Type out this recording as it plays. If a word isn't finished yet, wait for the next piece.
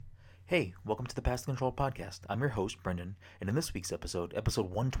Hey, welcome to the Past Control Podcast. I'm your host, Brendan, and in this week's episode, episode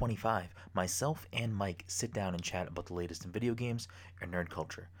 125, myself and Mike sit down and chat about the latest in video games and nerd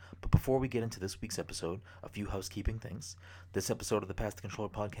culture. But before we get into this week's episode, a few housekeeping things. This episode of the Past Controller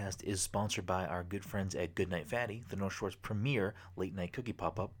Podcast is sponsored by our good friends at Goodnight Fatty, the North Shore's premier late-night cookie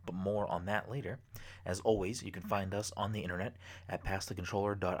pop-up, but more on that later. As always, you can find us on the internet at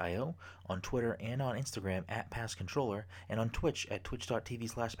pastthecontroller.io, on Twitter and on Instagram at pastcontroller, and on Twitch at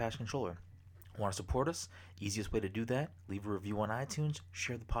twitch.tv/pastcontroller. Want to support us? Easiest way to do that, leave a review on iTunes,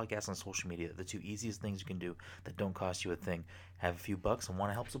 share the podcast on social media. The two easiest things you can do that don't cost you a thing. Have a few bucks and want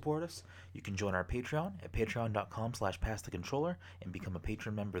to help support us? You can join our Patreon at patreon.com/pastthecontroller and become a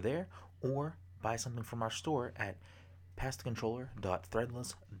patron member there, or buy something from our store at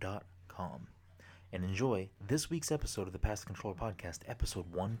pastthecontroller.threadless.com. And enjoy this week's episode of the Past the Controller Podcast,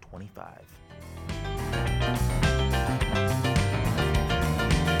 episode 125.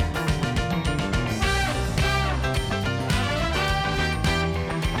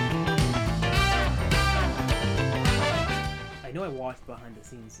 I know I watched behind the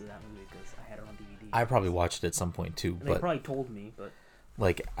scenes of that movie because I had it on DVD. I probably watched it at some point too, and but they probably told me, but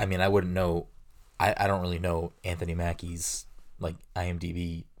I wouldn't know. I don't really know Anthony Mackie's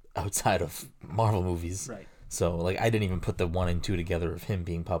IMDb outside of Marvel movies, right. So I didn't even put the 1 and 2 together of him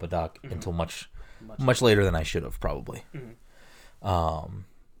being Papa Doc until much later than I should have probably. So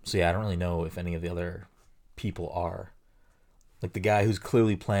yeah, I don't really know if any of the other people are the guy who's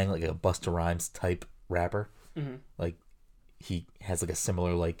clearly playing a Busta Rhymes type rapper. He has a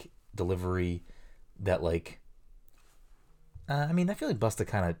similar delivery that I feel like Busta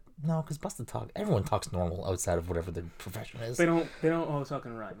kind of because Busta everyone talks normal outside of whatever their profession is. They don't all talk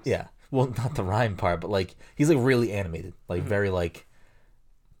in rhymes. Yeah, well, not the rhyme part, but he's really animated, very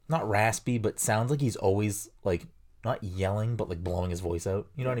not raspy, but sounds like he's always not yelling but blowing his voice out.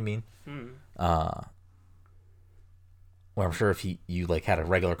 You know what I mean? Well, I'm sure if you had a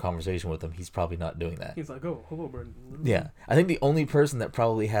regular conversation with him, he's probably not doing that. He's like, "Oh, hello, Brendan." Yeah, I think the only person that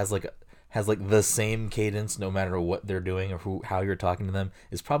probably has the same cadence no matter what they're doing or how you're talking to them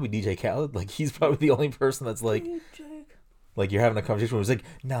is probably DJ Khaled. He's probably the only person that's Jake. You're having a conversation where he's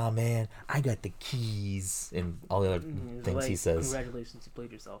 "Nah, man, I got the keys," and all the other things he says. Congratulations, you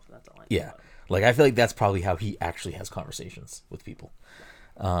played yourself. That's all I know. Yeah, I feel like that's probably how he actually has conversations with people.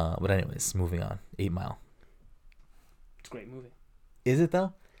 But anyways, moving on. 8 Mile. It's a great movie. Is it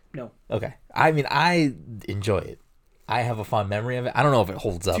though? No. Okay. I enjoy it. I have a fond memory of it. I don't know if it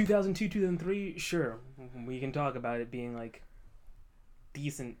holds up. 2002, 2003, sure. We can talk about it being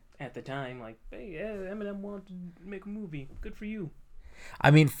decent at the time. Hey, Eminem wanted to make a movie. Good for you.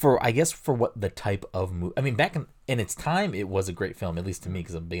 For what the type of movie. Back in its time, it was a great film, at least to me,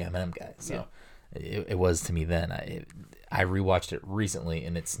 because I'm a big Eminem guy. So it was to me then. I rewatched it recently,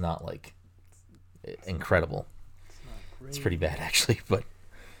 and it's not incredible. It's pretty bad, actually, but...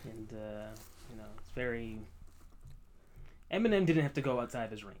 And, it's very... Eminem didn't have to go outside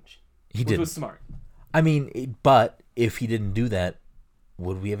his range. Which was smart. But if he didn't do that,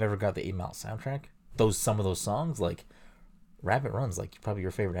 would we have ever got the 8 Mile soundtrack? Some of those songs, Rabbit Runs, probably your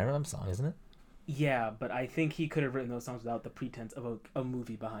favorite Eminem song, isn't it? Yeah, but I think he could have written those songs without the pretense of a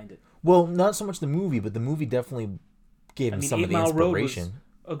movie behind it. Well, not so much the movie, but the movie definitely gave him some of the inspiration. Road was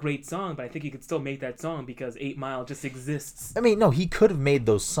a great song, but I think he could still make that song because 8 Mile just exists. No, he could have made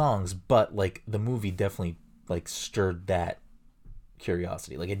those songs, but the movie definitely stirred that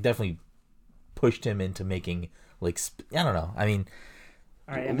curiosity. It definitely pushed him into making I don't know. All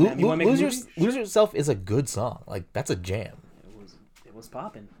right, Eminem, you want to make a movie? Lose Yourself is a good song. That's a jam. It was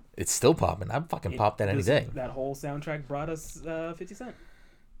popping. It's still popping. I'd fucking pop that any day. That whole soundtrack brought us 50 Cent.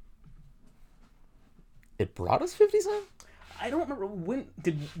 It brought us 50 Cent? I don't remember when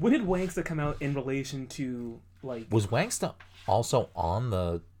did Wangsta come out in relation to Was Wangsta also on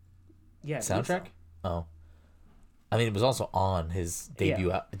the soundtrack? So. Oh, it was also on his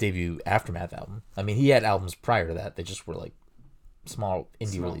debut Aftermath album. He had albums prior to that. They just were small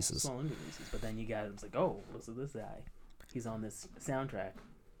indie releases. Small indie releases, but then you got it's oh, listen to this guy. He's on this soundtrack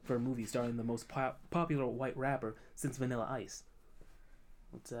for a movie starring the most popular white rapper since Vanilla Ice.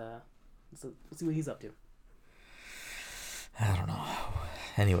 Let's see what he's up to. I don't know.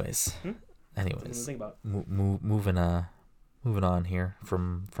 Anyways, think about. Moving on here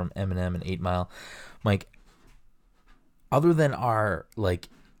from Eminem and 8 Mile, Mike. Other than our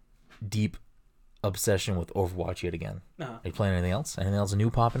deep obsession with Overwatch yet again, are you playing anything else? Anything else new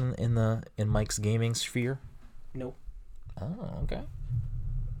popping in Mike's gaming sphere? No. Oh, okay.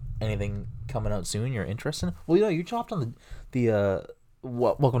 Anything coming out soon you're interested in? Well, you chopped on the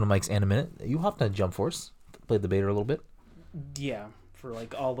welcome to Mike's and a minute. You hopped on Jump Force, played the beta a little bit. Yeah, for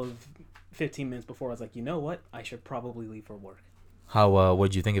like all of 15 minutes before. I was like, you know what? I should probably leave for work. How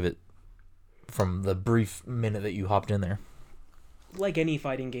what'd you think of it from the brief minute that you hopped in there? Like any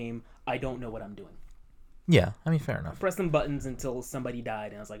fighting game, I don't know what I'm doing. Yeah, I mean, fair enough. Press some buttons until somebody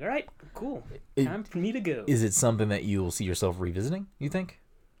died, and I was like, all right, cool. Time for me to go. Is it something that you'll see yourself revisiting, you think?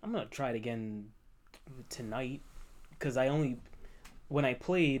 I'm going to try it again tonight, because when I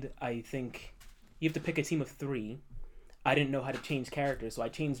played, I think you have to pick a team of 3. I didn't know how to change characters, so I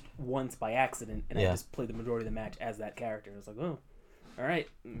changed once by accident, and I just played the majority of the match as that character. I was like, oh, all right,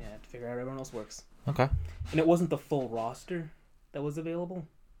 I have to figure out how everyone else works. Okay. And it wasn't the full roster that was available.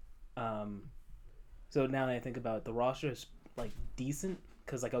 So now that I think about it, the roster is like decent,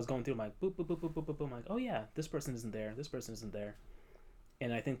 because like I was going through, I'm like, boop, boop, boop, boop, boop, boop, boop. I'm like, oh yeah, this person isn't there, this person isn't there.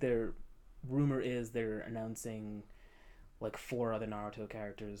 And I think their rumor is they're announcing like 4 other Naruto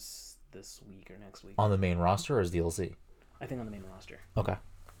characters this week or next week. On the main roster or as DLC? I think on the main roster. Okay.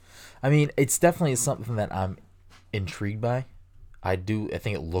 I mean, it's definitely something that I'm intrigued by. I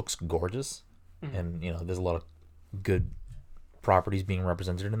think it looks gorgeous. Mm-hmm. And, you know, there's a lot of good properties being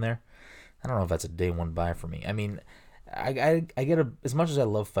represented in there. I don't know if that's a day one buy for me. I mean, I gotta, as much as I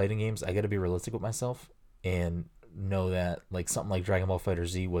love fighting games, I gotta be realistic with myself and know that like something like Dragon Ball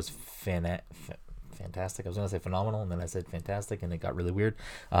FighterZ was fantastic. I was gonna say phenomenal, and then I said fantastic, and it got really weird.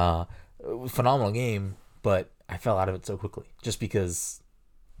 Phenomenal game, but I fell out of it so quickly just because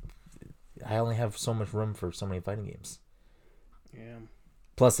I only have so much room for so many fighting games. Yeah.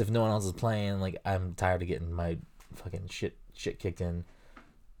 Plus, if no one else is playing, like I'm tired of getting my fucking shit kicked in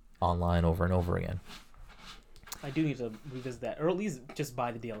online over and over again. I do need to revisit that, or at least just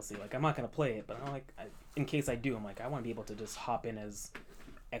buy the DLC. Like, I'm not gonna play it, but I'm like, in case I do, I'm like, I want to be able to just hop in as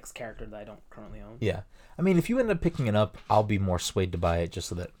X character that I don't currently own. Yeah, I mean, if you end up picking it up, I'll be more swayed to buy it just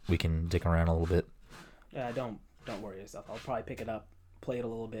so that we can dick around a little bit. Yeah, don't worry yourself. I'll probably pick it up, play it a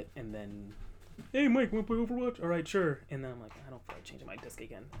little bit, and then, hey Mike, want to play Overwatch? All right, sure. And then I'm like, I don't feel like changing my disc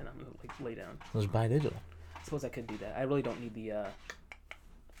again, and I'm gonna like lay down. Just buy digital. I suppose I could do that. I really don't need the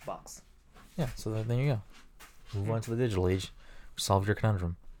box. Yeah, so there you go. Move on to the digital age. Solve your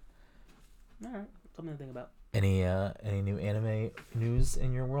conundrum. All right, something to think about. Any new anime news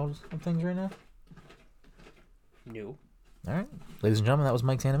in your world of things right now? No. All right, ladies and gentlemen, that was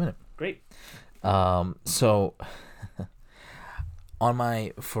Mike's Hand a Minute. Great. So on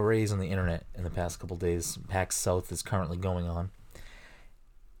my forays on the internet in the past couple days, PAX South is currently going on.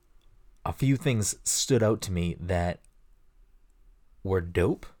 A few things stood out to me that were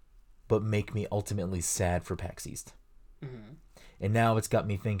dope, but make me ultimately sad for PAX East. Mm-hmm. And now it's got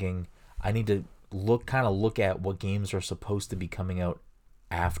me thinking I need to look at what games are supposed to be coming out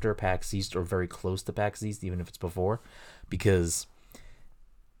after PAX East or very close to PAX East, even if it's before, because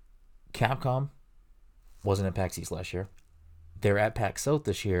Capcom wasn't at PAX East last year. They're at PAX South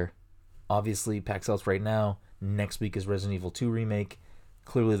this year. Obviously, PAX South right now. Next week is Resident Evil 2 remake.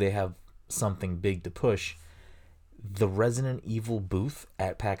 Clearly, they have something big to push. The Resident Evil booth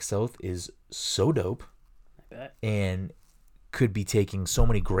at PAX South is so dope. I bet. And could be taking so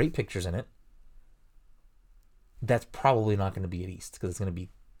many great pictures in it. That's probably not going to be at East because it's going to be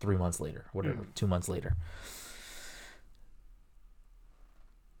 3 months later, whatever, 2 months later.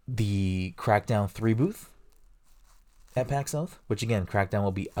 The Crackdown 3 booth at PAX South, which again, Crackdown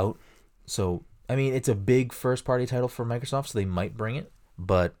will be out. So, I mean, it's a big first-party title for Microsoft, so they might bring it.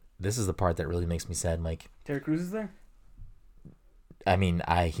 But this is the part that really makes me sad, Mike. Terry Crews is there? I mean,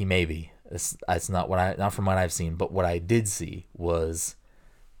 he may be. It's not not from what I've seen, but what I did see was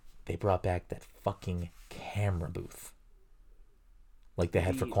they brought back that fucking camera booth, like they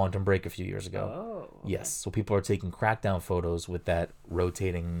had for Quantum Break a few years ago. Oh, okay. Yes. So people are taking Crackdown photos with that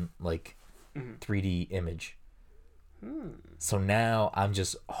rotating like 3D image. So now I'm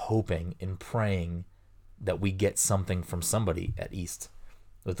just hoping and praying that we get something from somebody at East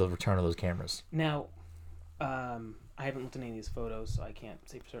with the return of those cameras. Now, I haven't looked at any of these photos, so I can't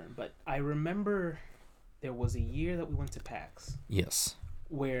say for certain. But I remember there was a year that we went to PAX. Yes.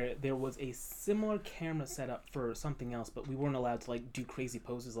 Where there was a similar camera setup for something else, but we weren't allowed to like do crazy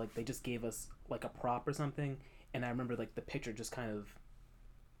poses. Like they just gave us like a prop or something, and I remember like the picture just kind of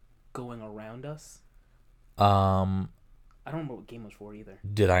going around us. I don't remember what game it was for either.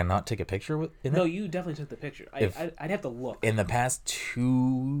 Did I not take a picture with it? No, you definitely took the picture. I'd have to look. In the past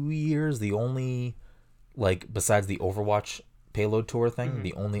 2 years, the only, like, besides the Overwatch payload tour thing,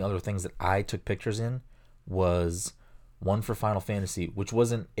 the only other things that I took pictures in was one for Final Fantasy, which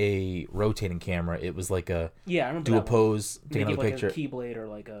wasn't a rotating camera. It was like a I remember do a pose, take another picture. Like a Keyblade or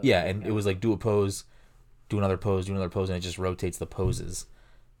like a and it was like do a pose, do another pose, and it just rotates the poses.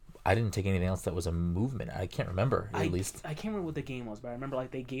 I didn't take anything else that was a movement. I can't remember, at least. I can't remember what the game was, but I remember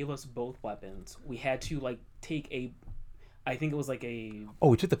like they gave us both weapons. We had to like take a, I think it was like a. Oh,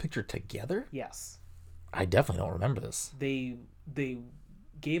 we took the picture together? Yes. I definitely don't remember this. They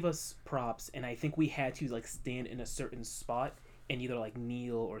gave us props, and I think we had to like stand in a certain spot and either like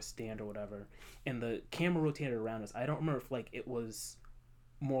kneel or stand or whatever. And the camera rotated around us. I don't remember if like it was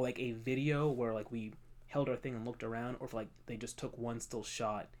more like a video where like we held our thing and looked around, or if like they just took one still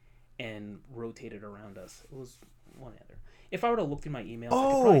shot and rotated around us. It was one other. If I were to look through my emails,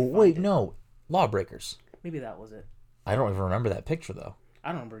 Oh, wait, no. Lawbreakers. Maybe that was it. I don't even remember that picture, though. I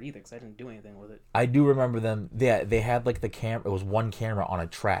don't remember it either because I didn't do anything with it. I do remember them. They had like the camera. It was one camera on a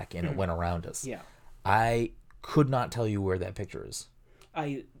track, and it went around us. Yeah. I could not tell you where that picture is.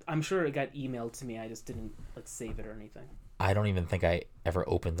 I'm sure it got emailed to me. I just didn't like save it or anything. I don't even think I ever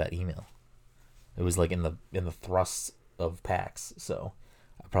opened that email. It was like in the thrusts of PAX, so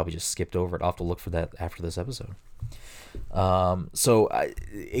I probably just skipped over it. I'll have to look for that after this episode.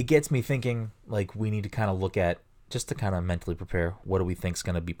 It gets me thinking, like, we need to kind of look at, just to kind of mentally prepare, what do we think's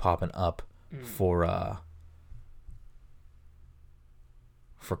going to be popping up for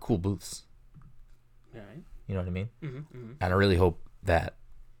cool booths. All right. You know what I mean? Mm-hmm, mm-hmm. And I really hope that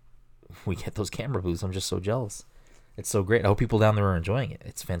we get those camera booths. I'm just so jealous. It's so great. I hope people down there are enjoying it.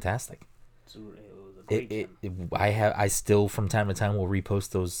 It's fantastic. So it was a great I still from time to time will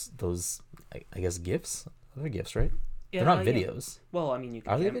repost those I guess GIFs. They're GIFs, right? Yeah, they're not videos. Yeah. Well, I mean, you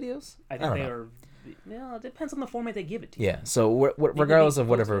can. Are they videos? I think they are. Well, it depends on the format they give it to you. Yeah. So regardless of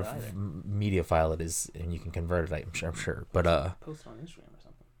whatever media file it is, and you can convert it, I'm sure. But post it on Instagram or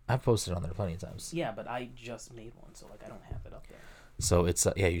something. I've posted on there plenty of times. Yeah, but I just made one, so like I don't have it up there. So it's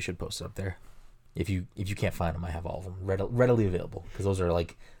yeah, you should post it up there. If you can't find them, I have all of them readily available, because those are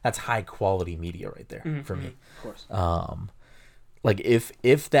like, that's high quality media right there for me. Of course. Like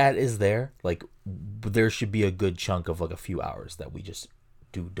if that is there, like there should be a good chunk of like a few hours that we just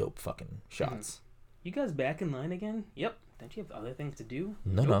do dope fucking shots. You guys back in line again? Yep. Don't you have other things to do?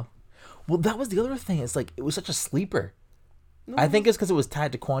 No. Well, that was the other thing. It's like it was such a sleeper. I think it's because it was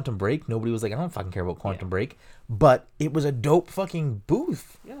tied to Quantum Break. Nobody was like, I don't fucking care about Quantum Break. But it was a dope fucking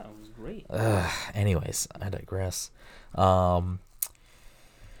booth. Yeah, it was great. Anyways, I digress. The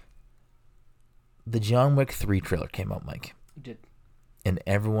John Wick 3 trailer came out, Mike. It did. And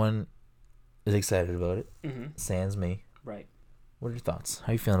everyone is excited about it. Mm-hmm. Sans me. Right. What are your thoughts?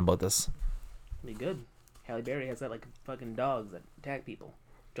 How are you feeling about this? Be good. Halle Berry has that like fucking dogs that attack people.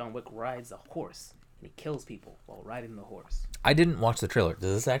 John Wick rides a horse. And he kills people while riding the horse. I didn't watch the trailer.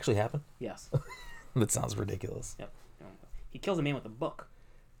 Does this actually happen? Yes. That sounds ridiculous. Yep. He kills a man with a book.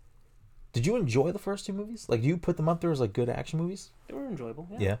 Did you enjoy the first two movies? Like, do you put them up there as like good action movies? They were enjoyable.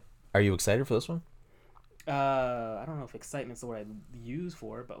 Yeah. Are you excited for this one? I don't know if excitement's the word I'd use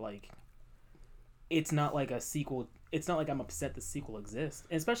for it, but like, it's not like a sequel. It's not like I'm upset the sequel exists,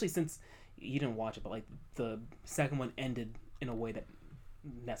 and especially since you didn't watch it. But like, the second one ended in a way that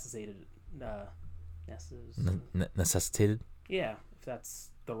necessitated. Necessitated? Yeah, if that's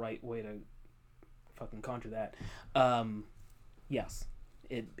the right way to fucking conjure that. Yes,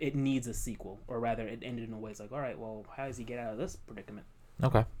 it needs a sequel, or rather, it ended in a way it's like, all right, well, how does he get out of this predicament?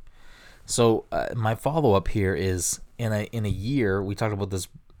 Okay. So my follow up here is in a year. We talked about this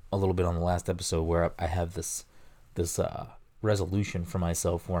a little bit on the last episode, where I have this resolution for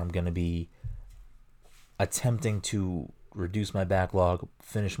myself where I'm going to be attempting to reduce my backlog,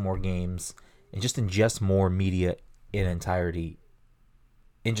 finish more games, and just ingest more media in entirety.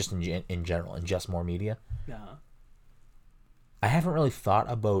 In general, ingest more media. Uh-huh. I haven't really thought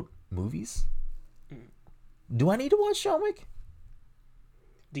about movies. Do I need to watch John Wick?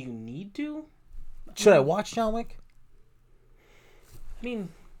 Do you need to? Should I watch John Wick? I mean,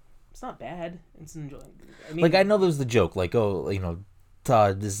 it's not bad. It's enjoyable. I mean, like, I know there's the joke, like, oh, you know,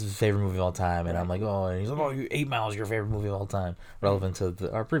 Todd, this is his favorite movie of all time, and I'm like, oh, and he's like, oh, 8 Mile is your favorite movie of all time, relevant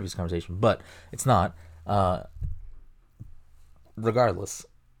to our previous conversation, but it's not. Regardless,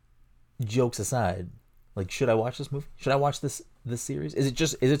 jokes aside, like, should I watch this movie? Should I watch this series? Is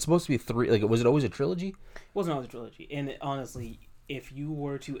it supposed to be 3? Like, was it always a trilogy? It wasn't always a trilogy, and honestly, if you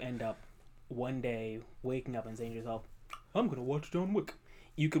were to end up one day waking up and saying to yourself, I'm gonna watch John Wick,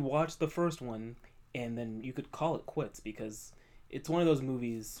 you could watch the first one and then you could call it quits, because it's one of those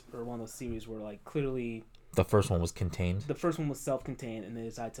movies or one of those series where like clearly the first one was contained. The first one was self-contained, and they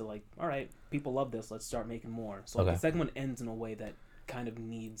decided to like, all right, people love this, let's start making more. So the second one ends in a way that kind of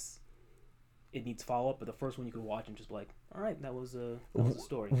needs follow-up, but the first one you could watch and just be like, all right, that was a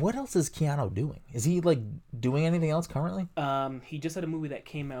story. What else is Keanu doing? Is he like doing anything else currently? He just had a movie that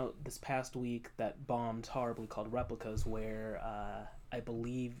came out this past week that bombed horribly called Replicas, where I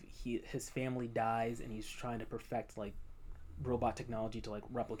believe his family dies, and he's trying to perfect like robot technology to like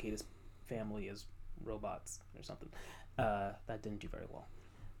replicate his family as robots or something. That didn't do very well.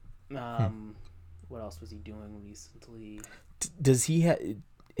 What else was he doing recently? Does he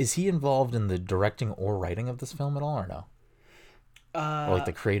is he involved in the directing or writing of this film at all, or no? Or like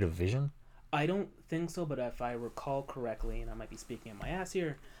the creative vision? I don't think so, but if I recall correctly, and I might be speaking on my ass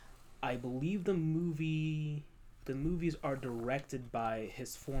here, I believe the movies are directed by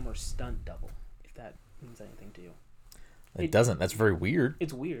his former stunt double, if that means anything to you. It doesn't. That's very weird.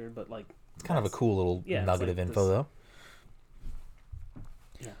 It's weird, but like it's kind of a cool little nugget of info, though.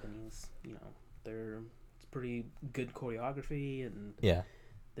 Japanese, it's pretty good choreography and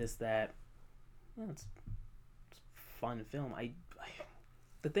this that. Yeah, it's fun film.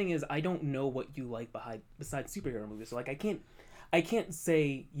 The thing is, I don't know what you like besides superhero movies. So like, I can't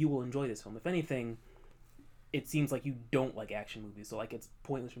say you will enjoy this film. If anything, it seems like you don't like action movies. So like, it's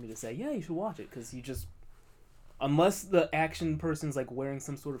pointless for me to say, yeah, you should watch it, because you just, unless the action person's like wearing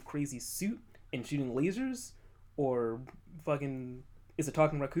some sort of crazy suit and shooting lasers, or fucking is a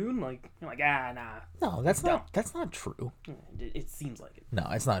talking raccoon, like you're like, nah. No, that's not true. It seems like it. No,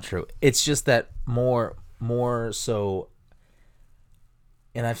 it's not true. It's just that more so.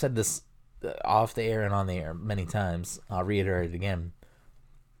 And I've said this off the air and on the air many times. I'll reiterate it again.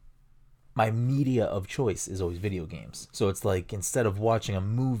 My media of choice is always video games. So it's like, instead of watching a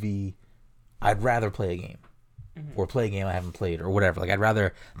movie, I'd rather play a game. Mm-hmm. Or play a game I haven't played, or whatever.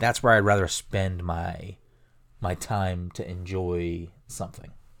 Like, that's where I'd rather spend my time to enjoy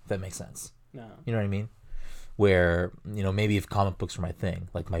something. If that makes sense. No. You know what I mean? Where, maybe if comic books are my thing,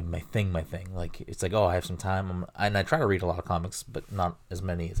 like my thing, like, it's like, oh, I have some time, and I try to read a lot of comics, but not as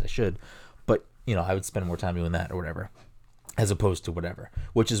many as I should, but, I would spend more time doing that or whatever, as opposed to whatever,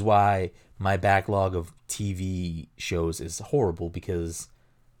 which is why my backlog of TV shows is horrible, because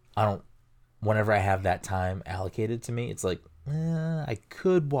whenever I have that time allocated to me, it's like, I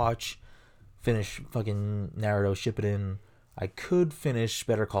could finish fucking Naruto Shippuden, I could finish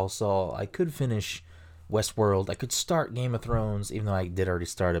Better Call Saul, I could finish Westworld, I could start Game of Thrones, even though I did already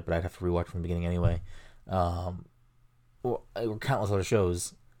start it, but I'd have to rewatch from the beginning anyway. Or countless other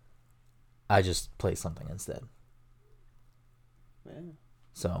shows. I just play something instead. Yeah.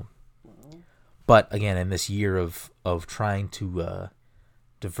 So, but again, in this year of trying to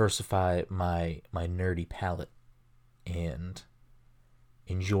diversify my nerdy palette and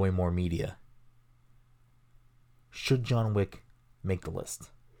enjoy more media, should John Wick make the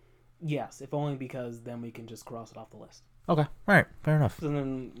list? Yes, if only because then we can just cross it off the list. Okay, all right, fair enough. So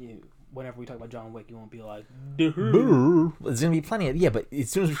then, whenever we talk about John Wick, you won't be like, Boo. There's going to be plenty of, but as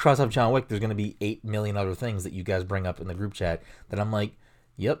soon as we cross off John Wick, there's going to be 8 million other things that you guys bring up in the group chat that I'm like,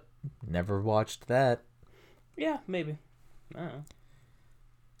 yep, never watched that. Yeah, maybe. I don't know.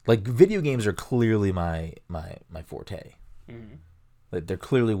 Like, video games are clearly my forte. Mm-hmm. Like, they're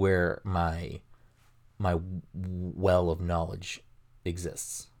clearly where my well of knowledge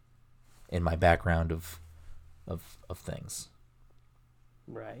exists in my background of things.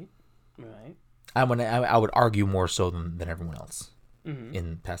 Right. I would argue more so than everyone else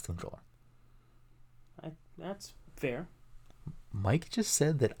in Past the Controller. That's fair. Mike just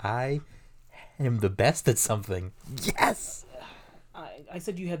said that I am the best at something. Yes. I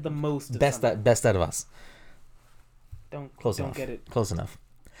said you had the most. Best out of us. Don't get it. Close enough.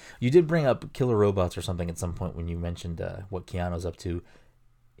 You did bring up Killer Robots or something at some point when you mentioned what Keanu's up to.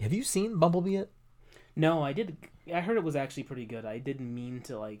 Have you seen Bumblebee yet? No, I did. I heard it was actually pretty good. I didn't mean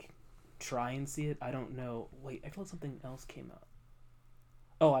to try and see it. I don't know. Wait, I felt something else came out.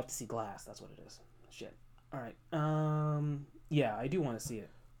 Oh, I have to see Glass. That's what it is. Shit. All right. Yeah, I do want to see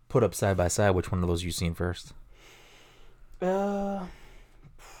it. Put up side by side. Which one of those you seen first?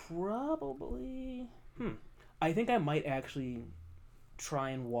 Probably. I think I might actually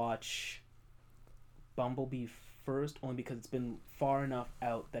try and watch Bumblebee first, only because it's been far enough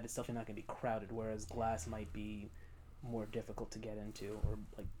out that it's definitely not going to be crowded, whereas Glass might be more difficult to get into or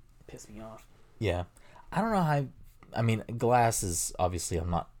piss me off. Yeah. I don't know how I mean, Glass is obviously, I'm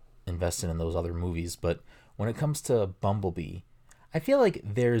not invested in those other movies, but when it comes to Bumblebee, I feel like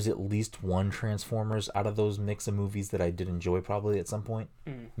there's at least one Transformers out of those mix of movies that I did enjoy probably at some point.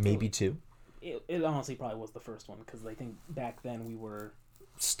 Maybe two. It honestly probably was the first one, because I think back then we were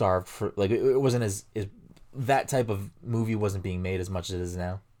starved for, it wasn't as that type of movie wasn't being made as much as it is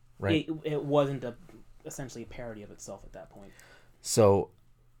now, right? It wasn't essentially a parody of itself at that point. So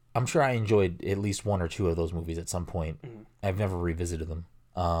I'm sure I enjoyed at least one or two of those movies at some point. I've never revisited them.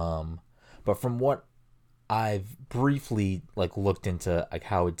 But from what I've briefly looked into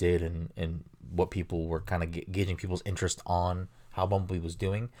how it did and what people were kind of gauging people's interest on how Bumblebee was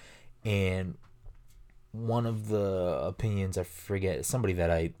doing. And one of the opinions, I forget, somebody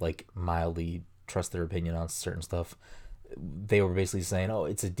that I like mildly trust their opinion on certain stuff, they were basically saying, oh,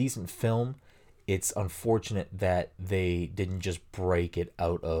 it's a decent film. It's unfortunate that they didn't just break it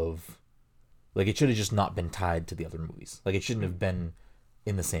out of, like, it should have just not been tied to the other movies. Like, it shouldn't have been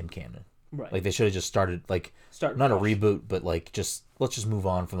in the same canon. Right. Like, they should have just started, like, not fresh. a reboot, but like, let's just move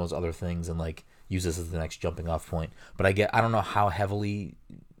on from those other things and like use this as the next jumping off point. But I don't know how heavily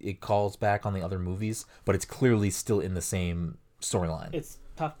it calls back on the other movies, but it's clearly still in the same storyline. It's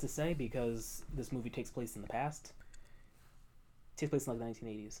tough to say because this movie takes place in the past. It takes place in like the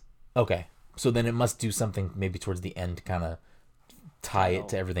 1980s. Okay. So then it must do something maybe towards the end to kind of tie it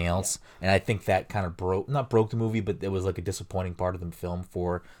to everything else. Yeah. And I think that kind of not broke the movie, but it was like a disappointing part of the film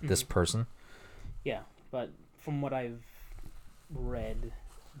for this person. Yeah, but from what I've read,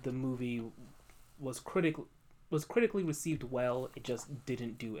 the movie was critically received well. It just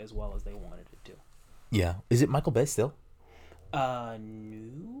didn't do as well as they wanted it to. Yeah. Is it Michael Bay still?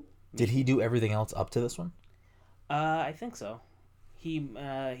 No. Did he do everything else up to this one? I think so. He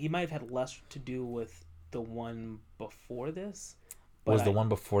might have had less to do with the one before this. Was the one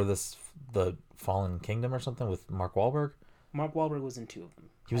before this the Fallen Kingdom or something with Mark Wahlberg? Mark Wahlberg was in 2 of them.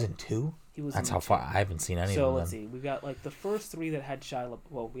 He was in 2? He was. That's in how 2. far I haven't seen any of them. So let's see. We've got like the first 3 that had Shia LaBeouf.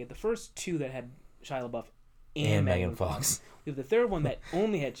 Well, we had the first 2 that had Shia LaBeouf and Megan Fox. We have the third one that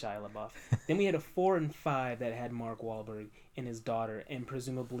only had Shia LaBeouf. Then we had a 4 and 5 that had Mark Wahlberg and his daughter, and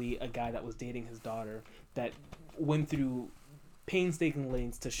presumably a guy that was dating his daughter that went through painstaking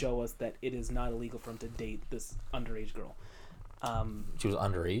lengths to show us that it is not illegal for him to date this underage girl. She was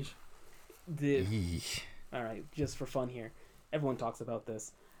underage? All right, just for fun here. Everyone talks about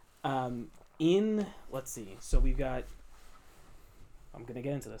this. Let's see. So we've got... I'm going to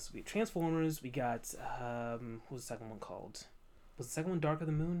get into this. We got Transformers. We got... what was the second one called? Was the second one Dark of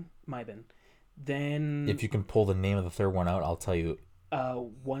the Moon? Might have been. Then... If you can pull the name of the third one out, I'll tell you.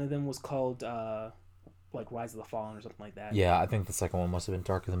 One of them was called... like Rise of the Fallen or something like that. Yeah, I think the second one must have been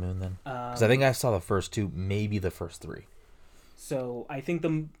Dark of the Moon then. Because I think I saw the first 2, maybe the first 3. So I think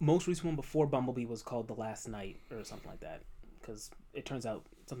the most recent one before Bumblebee was called The Last Night or something like that. Because it turns out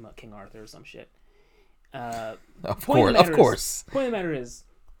something about King Arthur or some shit. Of course. Point of the matter is,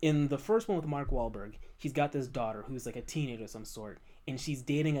 in the first one with Mark Wahlberg, he's got this daughter who's like a teenager of some sort, and she's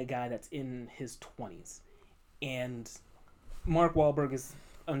dating a guy that's in his 20s. And Mark Wahlberg is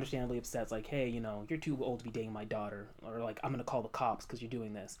understandably upset. It's like, hey, you're too old to be dating my daughter, or like, I'm gonna call the cops because you're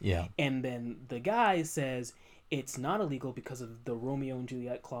doing this. Yeah. And then the guy says it's not illegal because of the Romeo and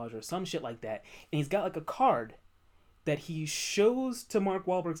Juliet clause or some shit like that, and he's got like a card that he shows to Mark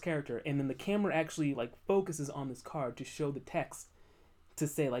Wahlberg's character, and then the camera actually like focuses on this card to show the text to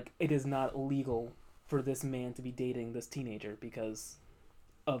say like it is not illegal for this man to be dating this teenager because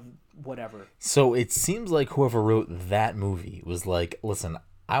of whatever. So it seems like whoever wrote that movie was like, listen,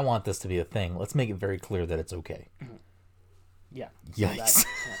 I want this to be a thing. Let's make it very clear that it's okay. Mm-hmm. Yeah. Yikes.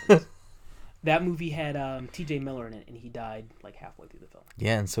 So that movie had T.J. Miller in it, and he died like halfway through the film.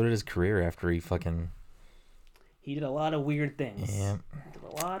 Yeah, and so did his career after he fucking... He did a lot of weird things. Yeah. He did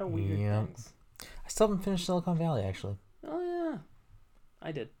a lot of weird things. I still haven't finished Silicon Valley, actually. Oh, yeah.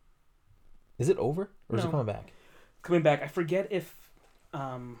 I did. Is it over? Or is it coming back? Coming back. I forget if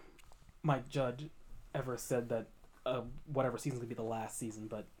Mike Judge ever said that whatever season's going to be the last season,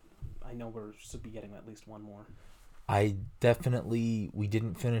 but I know we should be getting at least one more. We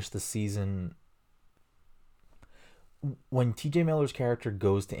didn't finish the season. When T.J. Miller's character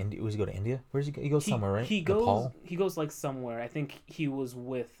goes to India, he go to India? Where does he go? He goes somewhere, right? He goes like somewhere. I think he was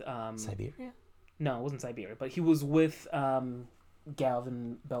with Siberia? No, it wasn't Siberia, but he was with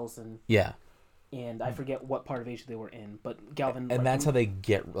Galvin Belson. Yeah. And I forget what part of Asia they were in, but Galvin. And that's how they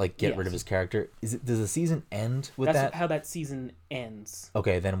get rid of his character. Does the season end with that? That's how that season ends.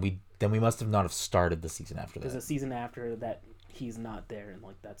 Okay, then we must have not have started the season after that. There's a season after that he's not there, and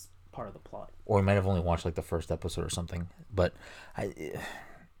like that's part of the plot. Or we might have only watched like the first episode or something. But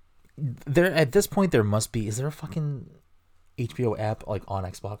there at this point there must be. Is there a fucking HBO app like on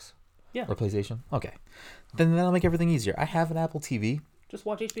Xbox? Yeah. Or PlayStation? Okay, then that'll make everything easier. I have an Apple TV. Just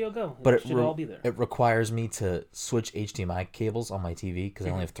watch HBO Go. But it should all be there. It requires me to switch HDMI cables on my TV because I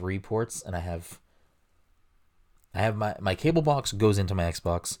only have 3 ports, and I have my cable box goes into my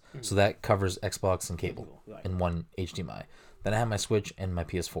Xbox, so that covers Xbox and cable in one HDMI. Then I have my Switch and my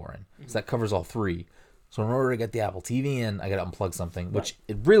PS4 in, so that covers all 3. So in order to get the Apple TV in, I got to unplug something, which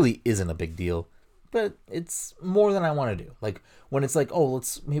it really isn't a big deal, but it's more than I want to do. Like when it's like, oh,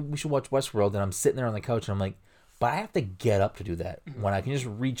 maybe we should watch Westworld, and I'm sitting there on the couch and I'm like, But I have to get up to do that when I can just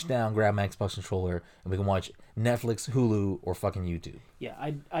reach down, grab my Xbox controller, and we can watch Netflix, Hulu, or fucking YouTube. Yeah,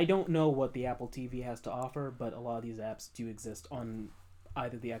 I don't know what the Apple TV has to offer, but a lot of these apps do exist on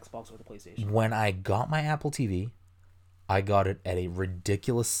either the Xbox or the PlayStation. When I got my Apple TV, I got it at a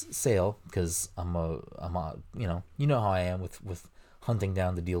ridiculous sale because I'm a you know how I am with hunting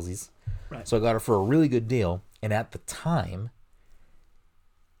down the dealsies. Right. So I got it for a really good deal, and at the time,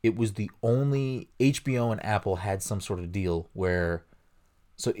 it was the only HBO and Apple had some sort of deal where,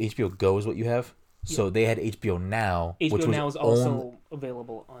 so HBO Go is what you have. So they had HBO Now, HBO which was Now is also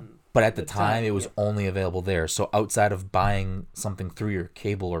available on. but at the time it was yeah. only available there. So outside of buying something through your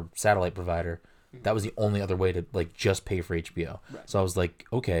cable or satellite provider, that was the only other way to like just pay for HBO. Right. So I was like,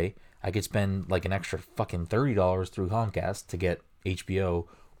 okay, I could spend like an extra fucking $30 through Comcast to get HBO,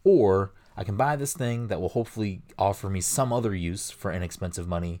 or I can buy this thing that will hopefully offer me some other use for inexpensive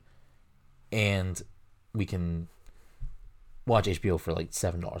money, and we can watch HBO for like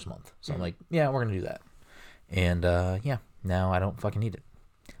 $7 a month. So I'm like, yeah, we're gonna do that. And yeah, now I don't fucking need it.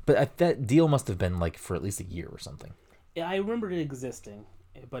 But that deal must have been like for at least a year or something. Yeah, I remembered it existing,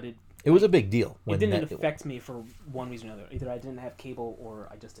 but it was a big deal. It didn't affect me for one reason or another. Either I didn't have cable or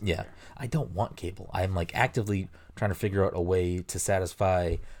I just didn't care. I don't want cable. I'm like actively trying to figure out a way to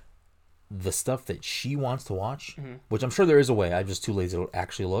satisfy the stuff that she wants to watch, which I'm sure there is a way. I'm just too lazy to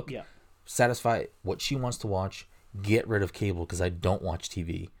actually look. Yeah. Satisfy what she wants to watch, get rid of cable because I don't watch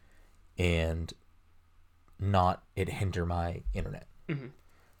TV, and not it hinder my internet.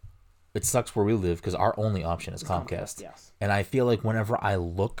 It sucks where we live because our only option is Comcast. Yes. And I feel like whenever I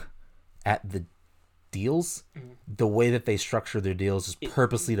look at the deals, the way that they structure their deals is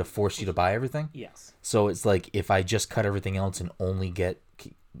purposely to force you to buy everything. Yes. So it's like if I just cut everything else and only get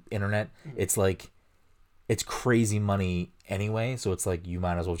internet, it's like it's crazy money anyway. So it's like you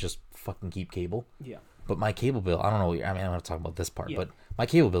might as well just fucking keep cable. Yeah. But my cable bill, I don't know. I mean, I don't have to talk about this part, but my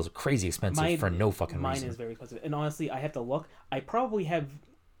cable bills are crazy expensive for no fucking reason. Mine is very expensive, and honestly, I have to look. I probably have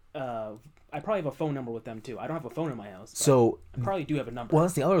a phone number with them too. I don't have a phone in my house. So I probably do have a number. Well,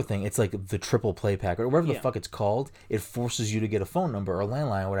 that's the other thing. It's like the triple play pack or whatever the Yeah. fuck it's called. It forces you to get a phone number or a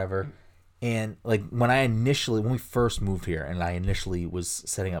landline or whatever. And like when we first moved here and I initially was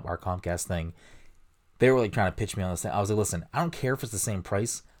setting up our Comcast thing, they were like trying to pitch me on this thing. I was like, listen, I don't care if it's the same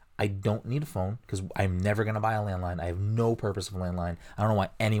price. I don't need a phone because I'm never going to buy a landline. I have no purpose of a landline. I don't know why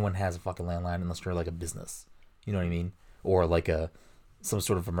anyone has a fucking landline unless you're like a business. You know what I mean? Or like some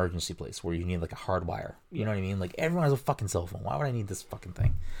sort of emergency place where you need like a hard wire. You know what I mean? Like everyone has a fucking cell phone. Why would I need this fucking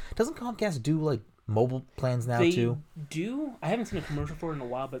thing? Doesn't Comcast do like mobile plans now they too? do. I haven't seen a commercial for it in a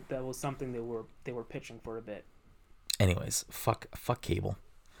while, but that was something they were pitching for a bit. Anyways, fuck cable.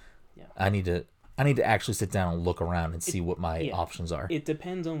 Yeah. I need to actually sit down and look around and see what my options are. It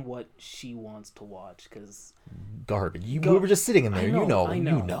depends on what she wants to watch, because Garbage. We were just sitting in there. I know.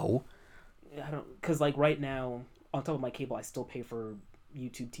 You know. I don't, because like right now on top of my cable, I still pay for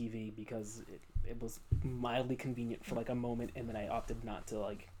YouTube TV because it was mildly convenient for like a moment, and then I opted not to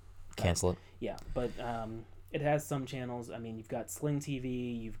like cancel it. Yeah, but it has some channels. I mean, you've got Sling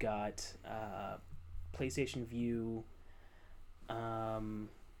TV, you've got PlayStation View.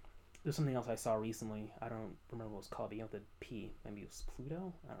 There's something else I saw recently. I don't remember what it was called. But you know the P. Maybe it was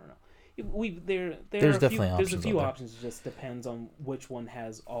Pluto. I don't know. There's definitely there's a few out there. options. It just depends on which one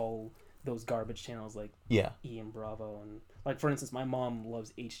has all those garbage channels like Yeah. E and Bravo, and like for instance, my mom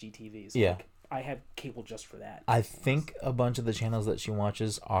loves HGTV. So Yeah. like, I have cable just for that. I think a bunch of the channels that she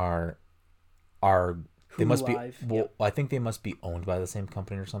watches are they Hulu must be Live, well, yep. I think they must be owned by the same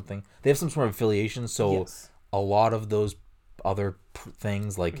company or something. They have some sort of affiliation, so Yes. a lot of those other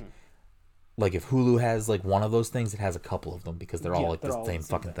things like if Hulu has like one of those things, it has a couple of them because they're all like the same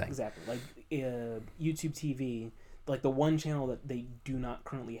fucking thing. Exactly. Like YouTube TV, like the one channel that they do not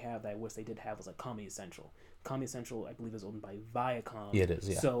currently have that I wish they did have was like Comedy Central. Comedy Central, I believe, is owned by Viacom. Yeah, it is.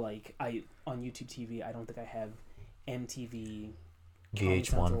 Yeah. So like on YouTube TV, I don't think I have MTV, Comedy VH1.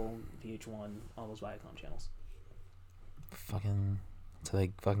 Central, VH1, all those Viacom channels. Fucking until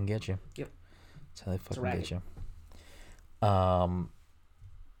they fucking get you. Yep. Until they fucking racket. get you.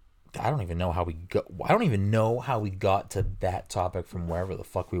 I don't even know how we got to that topic from wherever the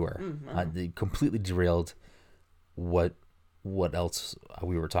fuck we were. They completely derailed what else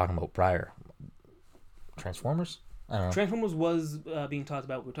we were talking about prior. Transformers? I don't know. Transformers was being talked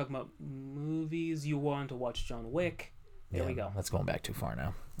about. We were talking about movies. You wanted to watch John Wick. There we go. That's going back too far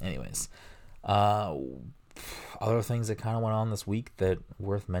now. Anyways. Other things that kind of went on this week that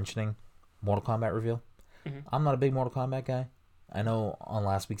worth mentioning. Mortal Kombat reveal. I'm not a big Mortal Kombat guy. I know on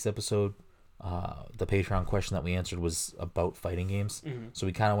last week's episode, the Patreon question that we answered was about fighting games. So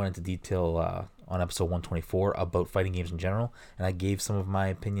we kind of went into detail on episode 124 about fighting games in general, and I gave some of my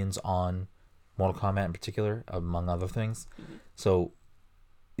opinions on Mortal Kombat in particular, among other things. Mm-hmm. So,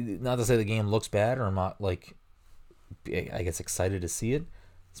 not to say the game looks bad or I'm not, like, I guess excited to see it.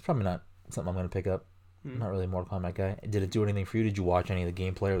 It's probably not something I'm going to pick up. I'm not really a Mortal Kombat guy. Did it do anything for you? Did you watch any of the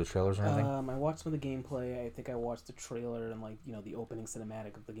gameplay or the trailers or anything? I watched some of the gameplay. I think I watched the trailer and, like, you know, the opening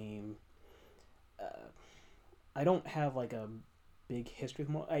cinematic of the game. I don't have, like, a big history with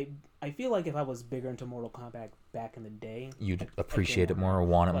Mortal. I feel like if I was bigger into Mortal Kombat back in the day, You'd appreciate it more or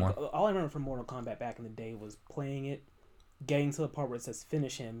want it like, more? all I remember from Mortal Kombat back in the day was playing it, getting to the part where it says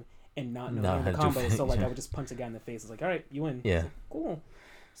finish him, and not knowing the combo. So, like, I would just punch the guy in the face. It's like, all right, you win. Yeah. Like, cool.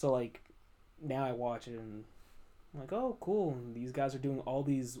 So, like, now I watch it and I'm like, oh, cool. And these guys are doing all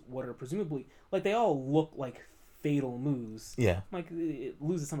these what are presumably, like, they all look like fatal moves. Yeah. Like, it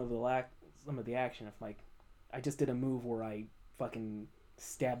loses some of the action if, like, I just did a move where I fucking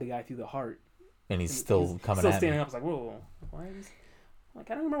stabbed the guy through the heart. And he's still coming still at standing me. up. I was like, whoa, why is...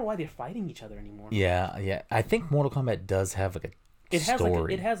 Like, I don't remember why they're fighting each other anymore. Yeah. I think Mortal Kombat does have, like, a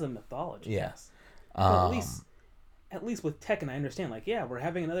story. It has a mythology, Yeah. yes. But at least with Tekken, I understand, like, yeah, we're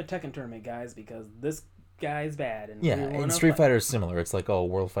having another Tekken tournament, guys, because this guy's bad. And Yeah, and Street Fighter is similar. It's like, oh,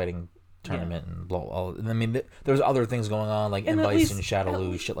 world fighting tournament and blah, blah. I mean, there's other things going on, like And Invice and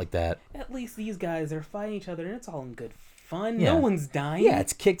Shadowloo, shit like that. At least these guys are fighting each other, and it's all in good fun. Yeah. No one's dying. Yeah,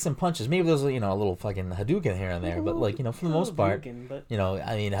 it's kicks and punches. Maybe there's, you know, a little fucking Hadouken here and there, but, like, you know, for the most part, but you know,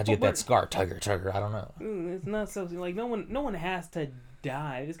 I mean, how'd you get that scar? Tugger, I don't know. it's not so, like, no one has to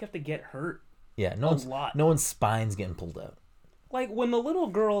die. They just have to get hurt. Yeah, no one's spine's getting pulled out. Like, when the little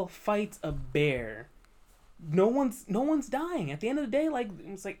girl fights a bear, no one's dying. At the end of the day, like,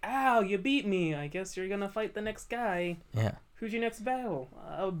 it's like, ow, you beat me. I guess you're gonna fight the next guy. Yeah. Who's your next battle?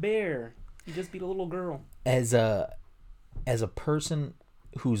 A bear. You just beat a little girl. As a person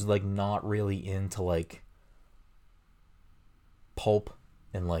who's, like, not really into, like, pulp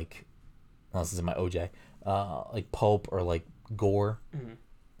and, like, well, this is my OJ, like pulp or, like, gore,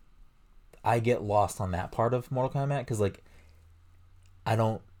 I get lost on that part of Mortal Kombat because, like, I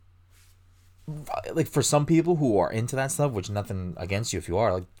don't, like, for some people who are into that stuff, which nothing against you if you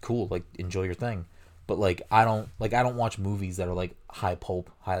are, like, cool, like, enjoy your thing, but, like, I don't watch movies that are, like, high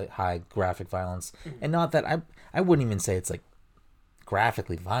pulp, high graphic violence, and not that I wouldn't even say it's, like,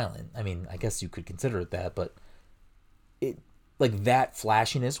 graphically violent. I mean, I guess you could consider it that, but it, like, that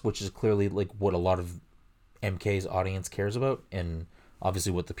flashiness, which is clearly, like, what a lot of MK's audience cares about, and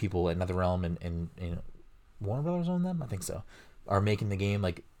obviously what the people at NetherRealm and you know, Warner Brothers own them, I think so, are making the game,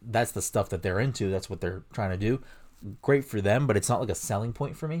 like, that's the stuff that they're into, that's what they're trying to do. Great for them, but it's not, like, a selling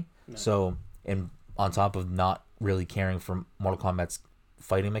point for me. No. So, and on top of not really caring for Mortal Kombat's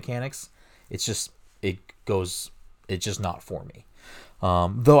fighting mechanics, it's just not for me.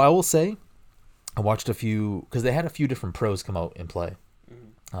 Though I will say, I watched a few, because they had a few different pros come out and play.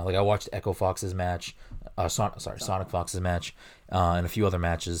 Like, I watched Echo Fox's match, Sonic Fox's match, and a few other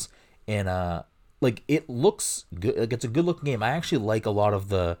matches, and like, it looks good. Like, it's a good looking game. I actually like a lot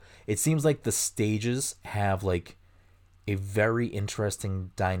of it seems like the stages have, like, a very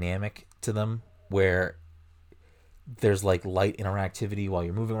interesting dynamic to them, where there's, like, light interactivity while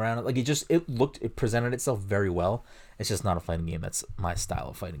you're moving around. Like, it presented itself very well. It's just not a fighting game that's my style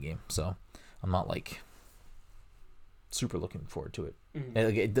of fighting game, so I'm not, like, super looking forward to it.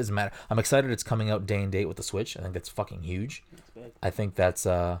 It doesn't matter. I'm excited it's coming out day and date with the Switch. I think that's fucking huge. I think that's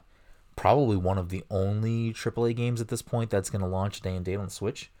probably one of the only AAA games at this point that's going to launch day and date on the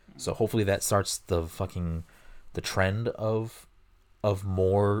Switch. So hopefully that starts the trend of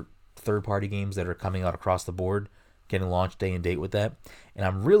more third-party games that are coming out across the board getting launched day and date with that. And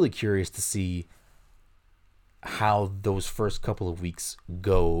I'm really curious to see how those first couple of weeks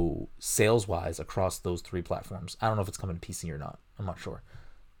go sales-wise across those three platforms. I don't know if it's coming to PC or not. I'm not sure.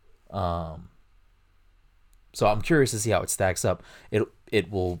 So I'm curious to see how it stacks up.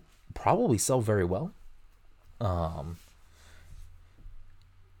 It will probably sell very well. And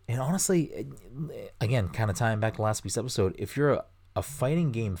honestly, again, kind of tying back to last week's episode, if you're a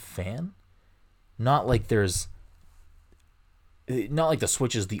fighting game fan, not like the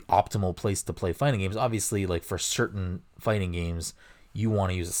Switch is the optimal place to play fighting games. Obviously, like, for certain fighting games, you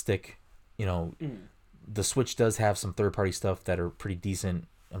want to use a stick. You know, the Switch does have some third-party stuff that are pretty decent.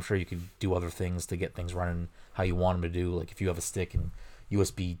 I'm sure you could do other things to get things running how you want them to do. Like, if you have a stick and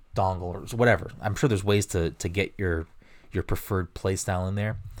USB dongle or whatever, I'm sure there's ways to get your preferred play style in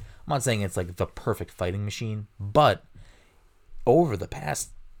there. I'm not saying it's, like, the perfect fighting machine, but over the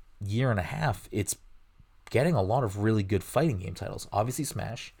past year and a half, it's getting a lot of really good fighting game titles. Obviously,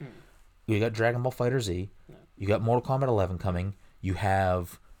 Smash. You got Dragon Ball FighterZ. You got Mortal Kombat 11 coming. You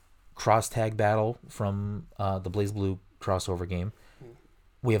have cross tag battle from the Blaze Blue crossover game.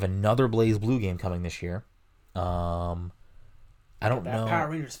 We have another Blaze Blue game coming this year. I don't know. Power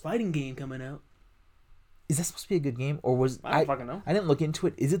Rangers fighting game coming out. Is that supposed to be a good game, or was I don't fucking know. I didn't look into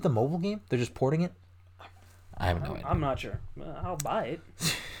it. Is it the mobile game? They're just porting it. I have no idea. I'm not sure. I'll buy it.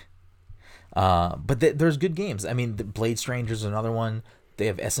 But there's good games. I mean, the Blade Strangers is another one. They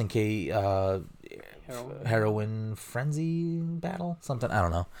have SNK Heroine Frenzy Battle, something, I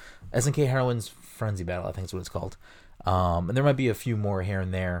don't know. SNK Heroine's Frenzy Battle, I think is what it's called. And there might be a few more here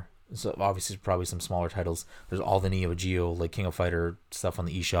and there. So obviously probably some smaller titles. There's all the Neo Geo, like King of Fighter stuff on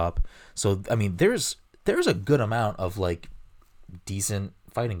the eShop. So I mean, there's a good amount of like decent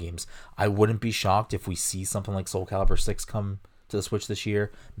fighting games. I wouldn't be shocked if we see something like Soul Calibur 6 come to the Switch this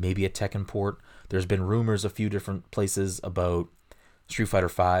year. Maybe a Tekken port. There's been rumors a few different places about Street Fighter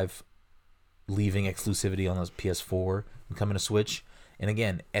 5 leaving exclusivity on the PS4 and coming to Switch. And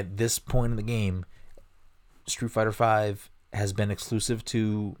again, at this point in the game, Street Fighter 5 has been exclusive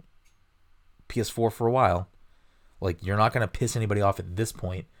to PS4 for a while. Like, you're not going to piss anybody off at this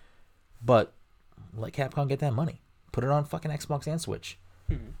point, but let Capcom get that money. Put it on fucking Xbox and Switch.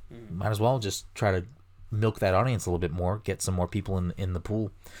 Might as well just try to milk that audience a little bit more, get some more people in the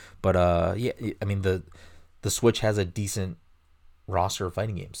pool. But yeah, I mean, the Switch has a decent roster of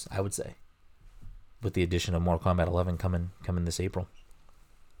fighting games, I would say, with the addition of Mortal Kombat 11 coming this April.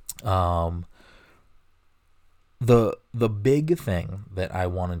 The big thing that I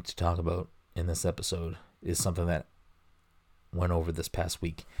wanted to talk about in this episode is something that went over this past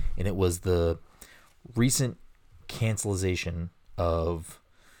week, and it was the recent cancellation of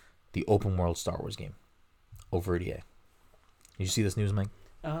the open world Star Wars game over at EA. Did you see this news, Mike?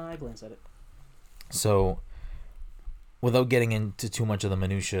 I glanced at it. So, without getting into too much of the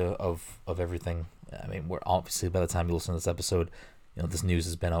minutia of everything, I mean, we're obviously, by the time you listen to this episode, this news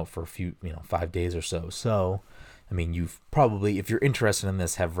has been out for a few, 5 days or so. So, I mean, you've probably, if you're interested in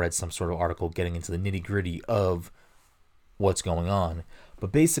this, have read some sort of article getting into the nitty gritty of what's going on.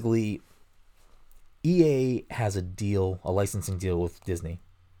 But basically, EA has a licensing deal with Disney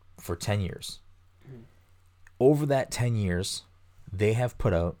for 10 years. Over that 10 years, they have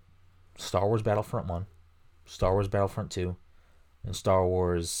put out Star Wars Battlefront 1, Star Wars Battlefront 2, and Star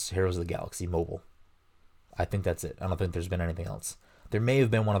Wars Heroes of the Galaxy mobile. I think that's it. I don't think there's been anything else. There may have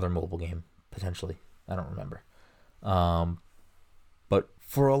been one other mobile game, potentially. I don't remember. But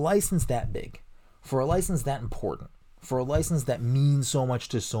for a license that big, for a license that important, for a license that means so much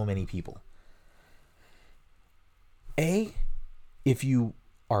to so many people, if you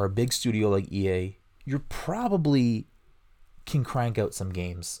are a big studio like EA, you probably can crank out some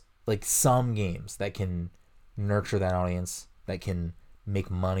games, like some games that can nurture that audience, that can make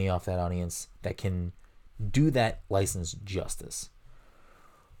money off that audience, that can do that license justice.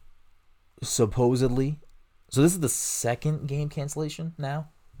 Supposedly, so this is the second game cancellation now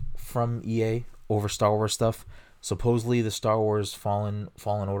from EA over Star Wars stuff. Supposedly the Star Wars Fallen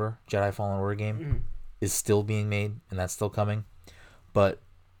Order, Jedi Fallen Order game is still being made, and that's still coming. But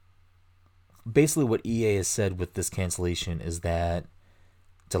basically what EA has said with this cancellation is that,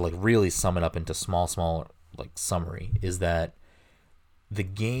 to like really sum it up into small like summary, is that the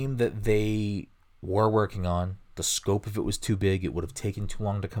game that they were working on, the scope of it was too big, it would have taken too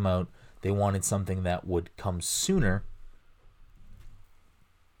long to come out. They wanted something that would come sooner.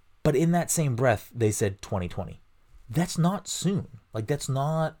 But in that same breath, they said 2020. That's not soon. Like, that's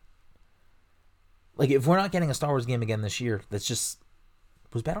not... Like, if we're not getting a Star Wars game again this year, that's just...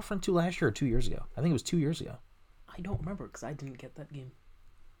 Was Battlefront 2 last year or 2 years ago? I think it was 2 years ago. I don't remember, because I didn't get that game.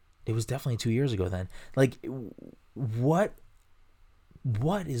 It was definitely 2 years ago then. Like, what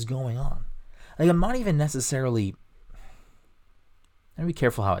is going on? Like, I'm not even necessarily... I'm going to be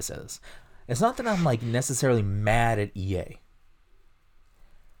careful how I say this. It's not that I'm, like, necessarily mad at EA.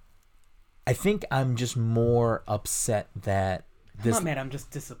 I think I'm just more upset that I'm not mad, I'm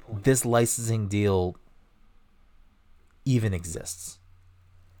just disappointed. This licensing deal even exists.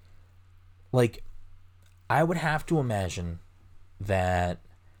 Like, I would have to imagine that...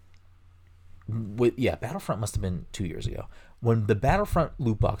 Battlefront must have been 2 years ago. When the Battlefront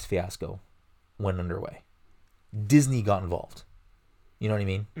loot box fiasco went underway, Disney got involved. You know what I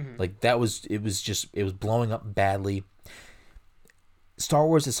mean? Mm-hmm. Like, it was blowing up badly. Star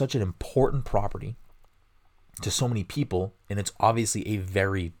Wars is such an important property to so many people, and it's obviously a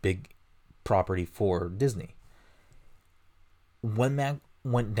very big property for Disney. When that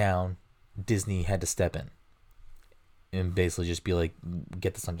went down, Disney had to step in and basically just be like,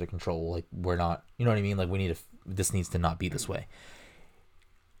 get this under control. Like, we're not, you know what I mean? Like, this needs to not be this way.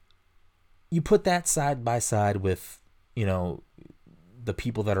 You put that side by side with, the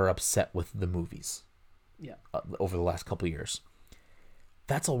people that are upset with the movies. Yeah. Over the last couple of years.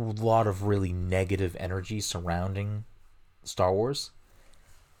 That's a lot of really negative energy surrounding Star Wars.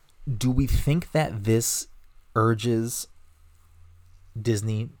 Do we think that this urges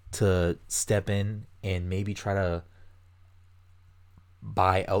Disney to step in and maybe try to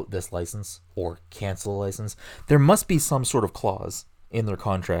buy out this license or cancel the license? There must be some sort of clause in their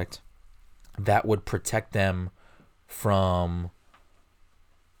contract that would protect them from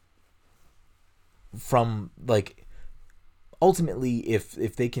like, ultimately,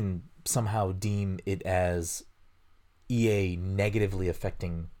 if they can somehow deem it as EA negatively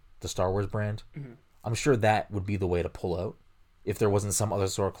affecting the Star Wars brand, Mm-hmm. I'm sure that would be the way to pull out if there wasn't some other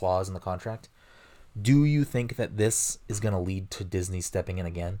sort of clause in the contract. Do you think that this is going to lead to Disney stepping in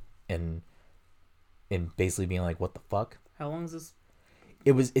again and basically being like, what the fuck? How long is this?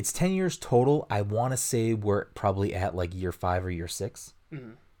 It's 10 years total. I want to say we're probably at like year 5 or year 6.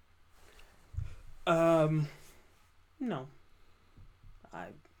 Mm-hmm. No. I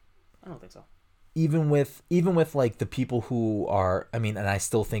don't think so. Even with like the people who are, I mean, and I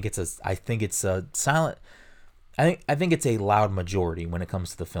still think it's a silent, I think it's a loud majority when it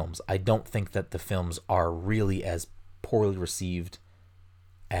comes to the films. I don't think that the films are really as poorly received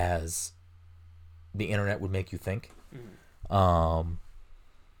as the internet would make you think. Mm-hmm.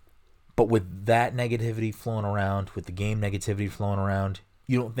 But with that negativity flowing around, with the game negativity flowing around,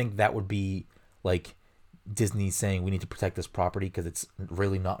 you don't think that would be like Disney saying we need to protect this property because it's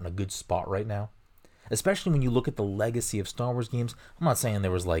really not in a good spot right now? Especially when you look at the legacy of Star Wars games. I'm not saying there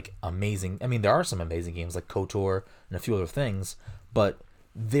was like amazing, I mean, there are some amazing games like KOTOR and a few other things, but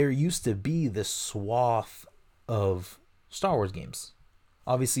there used to be this swath of Star Wars games.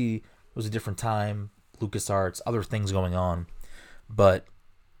 Obviously, it was a different time, LucasArts, other things going on, but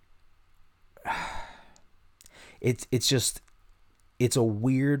it's a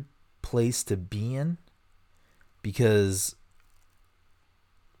weird place to be in because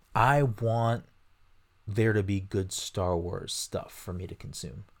I want there to be good Star Wars stuff for me to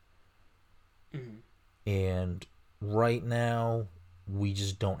consume. Mm-hmm. And right now, we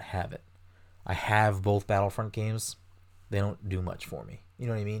just don't have it. I have both Battlefront games. They don't do much for me. You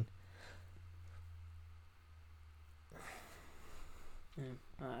know what I mean?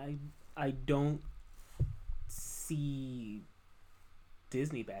 I don't see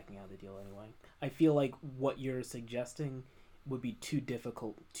Disney backing out of the deal anyway. I feel like what you're suggesting would be too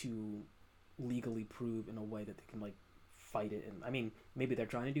difficult to legally prove in a way that they can like fight it. And I mean, maybe they're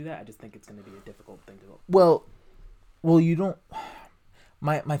trying to do that. I just think it's going to be a difficult thing to do. Well, you don't.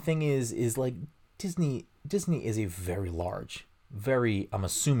 My thing is like Disney is a very large, very, I'm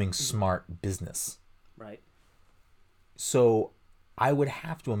assuming, smart business. Right. So I would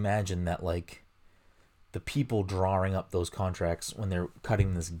have to imagine that like the people drawing up those contracts when they're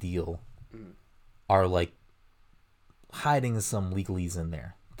cutting this deal are like hiding some legalese in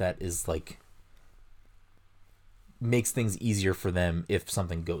there that is like makes things easier for them if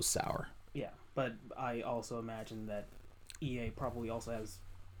something goes sour. Yeah, but I also imagine that EA probably also has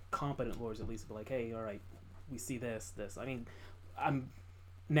competent lawyers at least to be like, hey, all right, we see this. I mean, I'm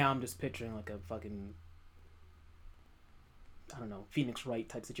just picturing like a fucking, I don't know, Phoenix Wright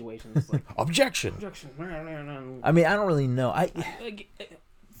type situation. It's like Objection. I mean, I don't really know.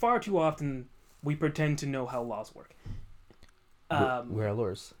 Far too often we pretend to know how laws work. Where are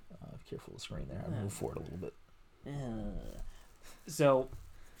lawyers? Careful of the screen there. I'll move forward a little bit. So,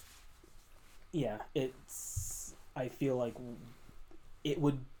 yeah, I feel like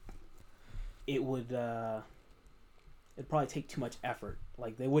it'd probably take too much effort.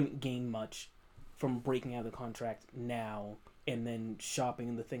 Like, they wouldn't gain much from breaking out of the contract now and then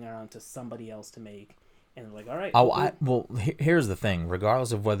shopping the thing around to somebody else to make. And they're like, all right. Here's the thing.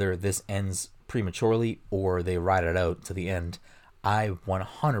 Regardless of whether this ends prematurely or they ride it out to the end, I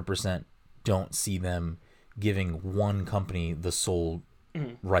 100% don't see them giving one company the sole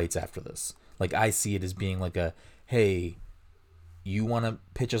rights after this. Like, I see it as being like a, hey, you want to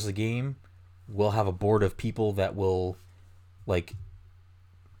pitch us a game? We'll have a board of people that will, like,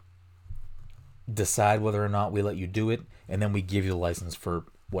 decide whether or not we let you do it, and then we give you the license for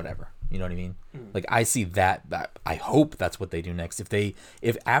whatever. You know what I mean? Like, I see that I hope that's what they do next.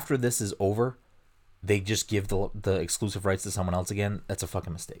 If after this is over, they just give the exclusive rights to someone else again, that's a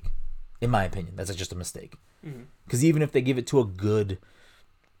fucking mistake. In my opinion, that's just a mistake. Because even if they give it to a good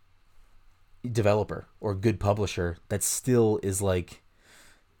developer or a good publisher, that still is like,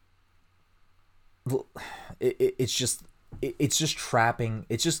 it's just trapping.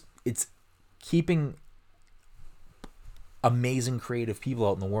 It's keeping amazing creative people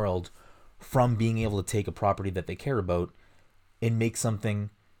out in the world from being able to take a property that they care about and make something,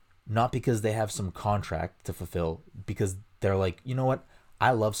 not because they have some contract to fulfill, because they're like, you know what,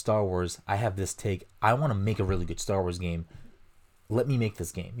 I love Star Wars, I have this take, I want to make a really good Star Wars game, let me make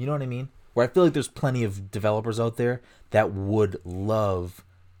this game. You know what I mean? Where I feel like there's plenty of developers out there that would love,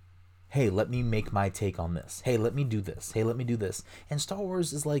 hey, let me make my take on this. Hey, let me do this. Hey, let me do this. And Star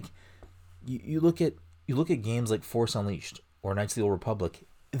Wars is like, you look at games like Force Unleashed or Knights of the Old Republic.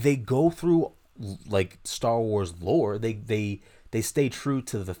 They go through like Star Wars lore. They stay true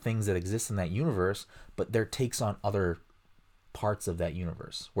to the things that exist in that universe, but their takes on other parts of that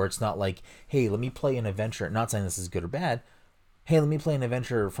universe. Where it's not like, hey, let me play an adventure. Not saying this is good or bad. Hey, let me play an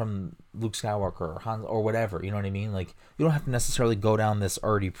adventure from Luke Skywalker or Han or whatever. You know what I mean? Like, you don't have to necessarily go down this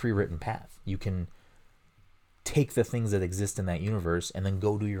already pre-written path. You can take the things that exist in that universe and then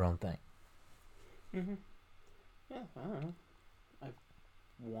go do your own thing. Mm-hmm. Yeah, I don't know. I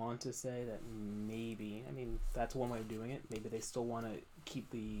want to say that maybe, I mean, that's one way of doing it. Maybe they still want to keep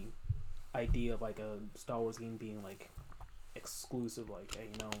the idea of like a Star Wars game being like exclusive, like, hey,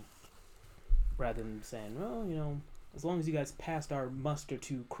 rather than saying, well, as long as you guys passed our muster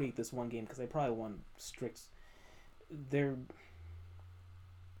to create this one game, because they probably want strict.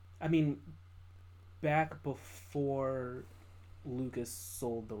 I mean, back before Lucas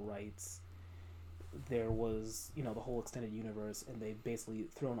sold the rights, there was the whole extended universe, and they basically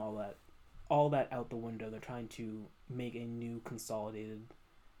thrown all that out the window. They're trying to make a new consolidated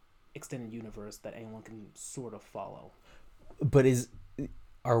extended universe that anyone can sort of follow. But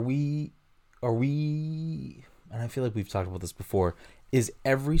are we? And I feel like we've talked about this before, is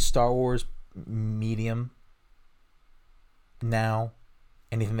every Star Wars medium now,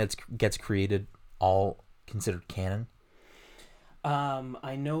 anything that gets created, all considered canon?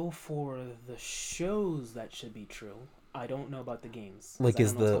 I know for the shows that should be true. I don't know about the games. Like,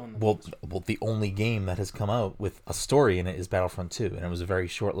 is the only game that has come out with a story in it is Battlefront 2, and it was a very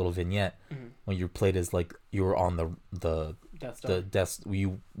short little vignette when you played as like you were on the Death Star.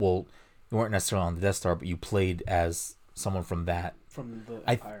 You weren't necessarily on the Death Star, but you played as someone from the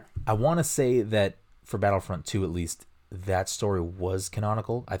Empire. I want to say that for Battlefront 2, at least, that story was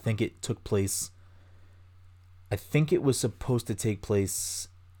canonical. I think it took place. I think it was supposed to take place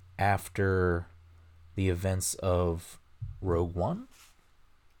after the events of Rogue One,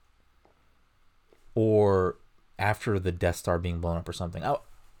 or after the Death Star being blown up or something.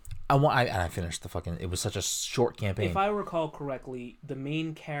 I finished the fucking. It was such a short campaign. If I recall correctly, the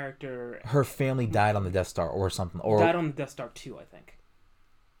main character, her family died on the Death Star or something, or died on the Death Star 2, I think.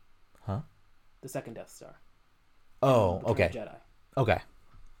 Huh? The second Death Star. Oh, okay. Jedi. Okay.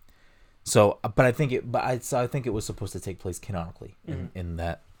 So, but I think it was supposed to take place canonically in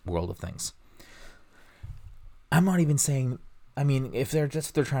that world of things. I'm not even saying. I mean, if they're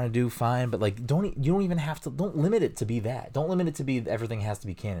trying to do, fine, but like, don't limit it to be that. Don't limit it to be everything has to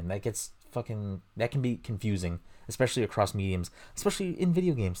be canon. That can be confusing, especially across mediums, especially in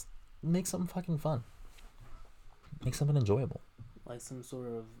video games. Make something fucking fun. Make something enjoyable. Like some sort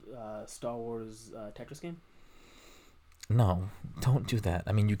of Star Wars Tetris game? No, don't do that.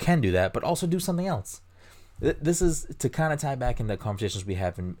 I mean, you can do that, but also do something else. This is to kind of tie back into conversations we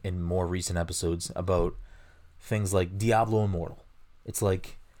have in more recent episodes about things like Diablo Immortal. It's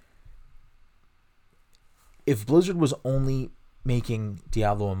like, if Blizzard was only making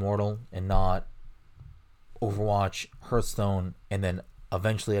Diablo Immortal and not Overwatch, Hearthstone, and then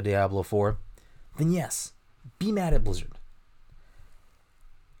eventually a Diablo 4, then yes, be mad at Blizzard.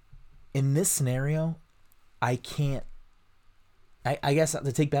 In this scenario, I can't. I guess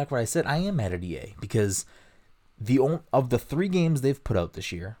to take back what I said, I am mad at EA because of the 3 games they've put out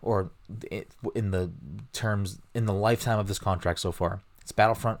this year, or in the lifetime of this contract so far, it's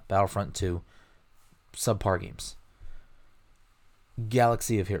Battlefront 2, subpar games.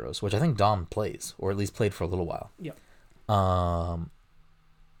 Galaxy of Heroes, which I think Dom plays, or at least played for a little while. Yep.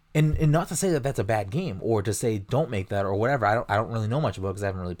 And not to say that that's a bad game, or to say don't make that or whatever. I don't really know much about it because I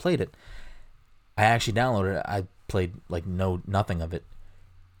haven't really played it. I actually downloaded it. I played like nothing of it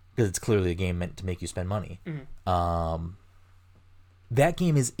because it's clearly a game meant to make you spend money. Mm-hmm. That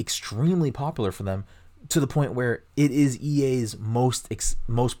game is extremely popular for them to the point where it is EA's most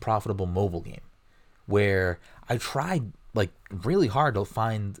profitable mobile game. Where I tried like really hard to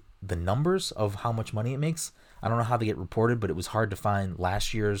find the numbers of how much money it makes. I don't know how they get reported, but it was hard to find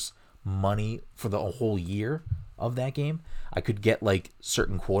last year's money for the whole year of that game. I could get like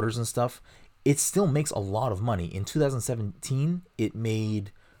certain quarters and stuff. It still makes a lot of money. In 2017, it made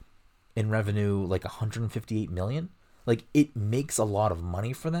in revenue like 158 million. Like, it makes a lot of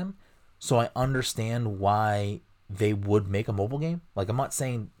money for them. So I understand why they would make a mobile game. Like, I'm not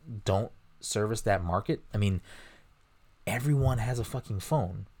saying don't service that market. I mean, everyone has a fucking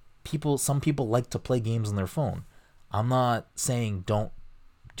phone. Some people like to play games on their phone. I'm not saying don't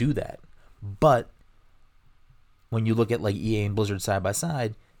do that. But when you look at like EA and Blizzard side by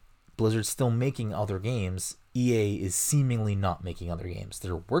side, Blizzard's still making other games. EA is seemingly not making other games.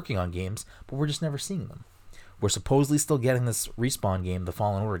 They're working on games, but we're just never seeing them. We're supposedly still getting this Respawn game, the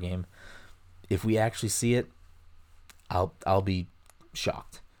Fallen Order game. If we actually see it, I'll be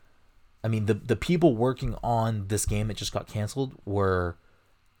shocked. I mean, the people working on this game that just got canceled was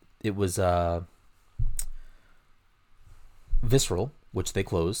Visceral, which they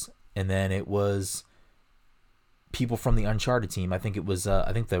closed, and then it was people from the Uncharted team. I think it was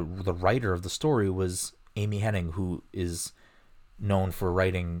I think the writer of the story was Amy Hennig, who is known for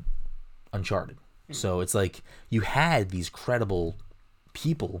writing Uncharted. Mm-hmm. So it's like you had these credible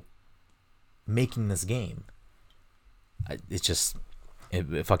people making this game.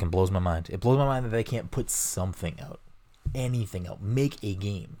 It fucking blows my mind. It blows my mind that they can't put something out, anything out, make a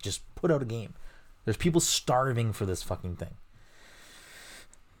game, just put out a game. There's people starving for this fucking thing.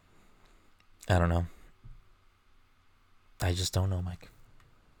 I don't know. I just don't know, Mike.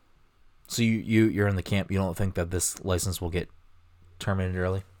 So you're in the camp. You don't think that this license will get terminated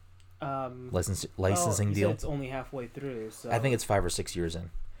early? Licensing deal. It's only halfway through. So I think it's 5 or 6 years in.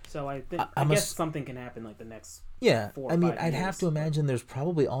 So I guess something can happen like the next. Yeah, 4 or I mean, 5 I'd years. have to imagine there's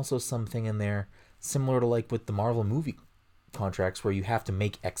probably also something in there similar to like with the Marvel movie contracts where you have to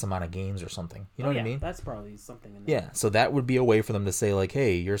make X amount of games or something. You know what I mean? That's probably something in there. Yeah, so that would be a way for them to say like,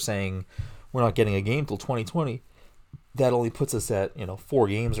 hey, you're saying we're not getting a game till 2020. That only puts us at 4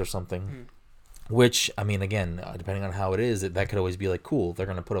 games or something. Mm-hmm. Which, I mean, again, depending on how it is, that could always be like, cool, they're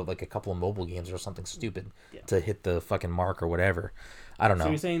going to put out like a couple of mobile games or something stupid to hit the fucking mark or whatever. I don't know. So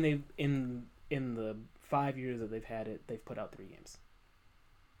you're saying they've, in the 5 years that they've had it, they've put out 3 games?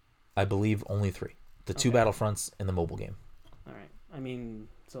 I believe only 3. The 2 Battlefronts and the mobile game. All right. I mean,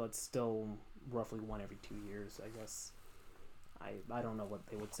 so it's still roughly 1 every 2 years, I guess. I don't know what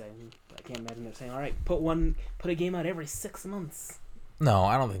they would say. I can't imagine they're saying, all right, put a game out every 6 months. No,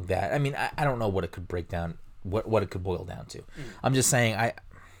 I don't think that. I mean, I don't know what it could break down, what it could boil down to. I'm just saying,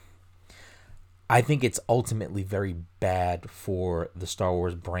 I think it's ultimately very bad for the Star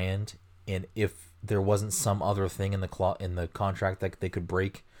Wars brand, and if there wasn't some other thing in the contract that they could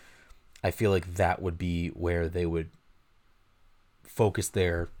break, I feel like that would be where they would focus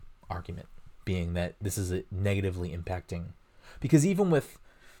their argument, being that this is negatively impacting. Because even with,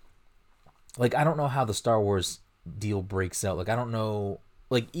 like, I don't know how the Star Wars deal breaks out. Like, I don't know,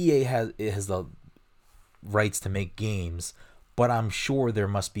 like, EA has the rights to make games, but I'm sure there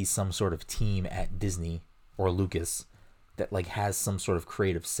must be some sort of team at Disney or Lucas that like has some sort of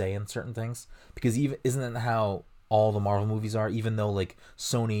creative say in certain things. Because isn't that how all the Marvel movies are? Even though like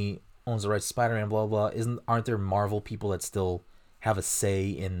Sony owns the rights to Spider-Man, blah blah, aren't there Marvel people that still have a say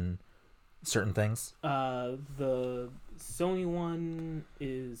in certain things? The Sony one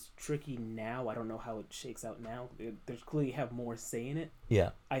is tricky now. I don't know how it shakes out now. There's clearly have more say in it. Yeah.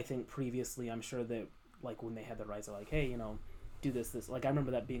 I think previously, I'm sure that like when they had the rights, they're like, hey, do this. Like I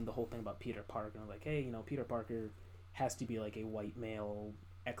remember that being the whole thing about Peter Parker. And like, hey, Peter Parker has to be like a white male,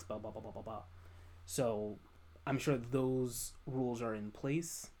 X blah blah blah blah blah blah. So I'm sure those rules are in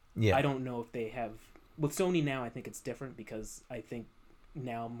place. Yeah. I don't know if they have with Sony now. I think it's different because I think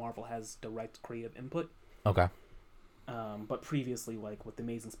now Marvel has direct creative input. Okay. But previously, like with the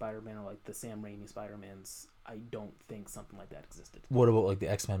Amazing Spider-Man or like the Sam Raimi Spider-Mans, I don't think something like that existed. What about like the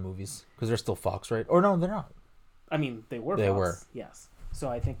X-Men movies? Because they're still Fox, right? Or no, they're not. I mean, they were. They Fox, were. Yes. So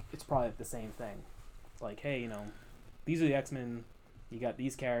I think it's probably the same thing. It's like, hey, these are the X-Men. You got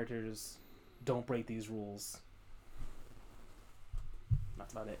these characters. Don't break these rules.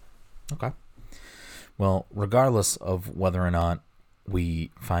 That's about it. Okay. Well, regardless of whether or not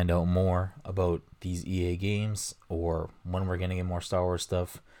we find out more about these EA games or when we're getting in more Star Wars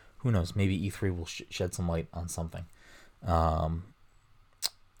stuff, who knows? Maybe E3 will shed some light on something.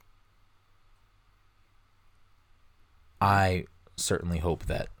 I certainly hope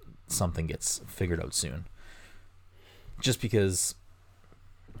that something gets figured out soon. Just because,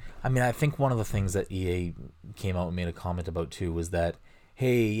 I mean, I think one of the things that EA came out and made a comment about too was that,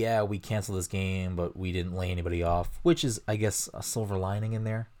 hey, yeah, we canceled this game, but we didn't lay anybody off, which is, I guess, a silver lining in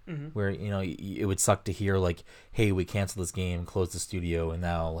there, where, it would suck to hear, like, hey, we canceled this game, closed the studio, and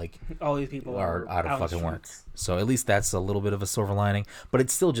now, like, all these people are out of fucking work. So at least that's a little bit of a silver lining, but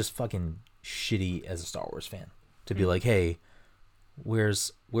it's still just fucking shitty as a Star Wars fan to be like, hey,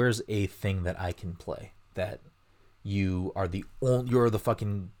 where's a thing that I can play that you're the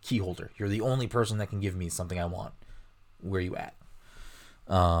fucking key holder. You're the only person that can give me something I want. Where you at?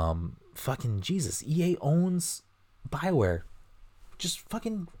 Fucking Jesus. EA owns BioWare, just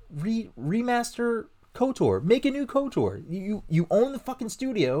fucking remaster KOTOR. Make a new KOTOR. You own the fucking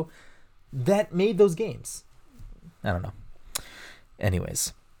studio that made those games. I don't know.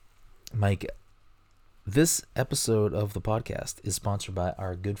 Anyways, Mike, this episode of the podcast is sponsored by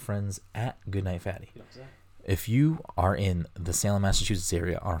our good friends at Goodnight Fatty. If you are in the Salem, Massachusetts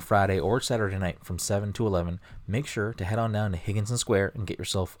area on a Friday or Saturday night from 7 to 11, make sure to head on down to Higginson Square and get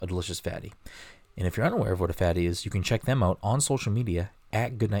yourself a delicious fatty. And if you're unaware of what a fatty is, you can check them out on social media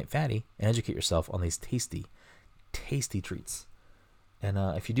at Goodnight Fatty and educate yourself on these tasty, tasty treats. And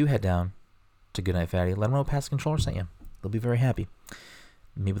if you do head down to Goodnight Fatty, let them know Past Controller sent you. They'll be very happy.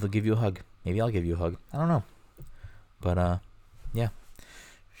 Maybe they'll give you a hug. Maybe I'll give you a hug. I don't know. But, yeah.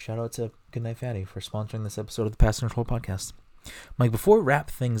 Shout out to Goodnight Fatty for sponsoring this episode of the Past Control Podcast. Mike, before we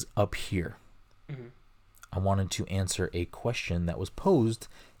wrap things up here, I wanted to answer a question that was posed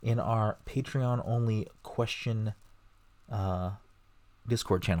in our Patreon-only question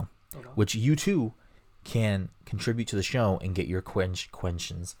Discord channel, which you too can contribute to the show and get your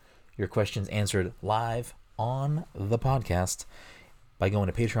questions answered live on the podcast by going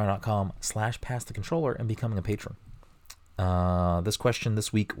to patreon.com/passthecontroller and becoming a patron. This question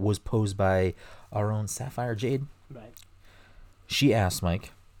this week was posed by our own Sapphire Jade. Right. She asked,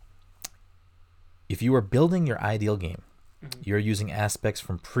 Mike, if you are building your ideal game, you're using aspects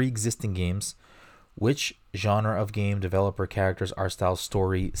from pre-existing games, which genre of game, developer, characters, art style,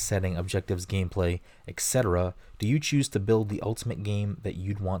 story, setting, objectives, gameplay, etc. do you choose to build the ultimate game that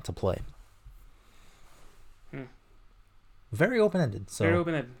you'd want to play? Very open-ended. So. Very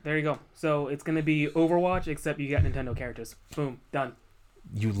open-ended. There you go. So it's going to be Overwatch, except you got Nintendo characters. Boom. Done.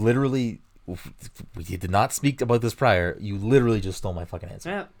 You literally... We did not speak about this prior. You literally just stole my fucking answer.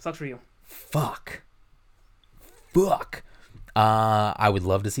 Yeah, sucks for you. Fuck. I would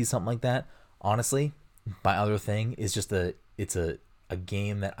love to see something like that. Honestly, my other thing is just it's a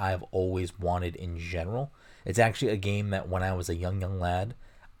game that I've always wanted in general. It's actually a game that when I was a young lad,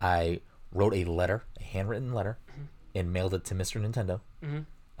 I wrote a handwritten letter, and mailed it to Mr. Nintendo.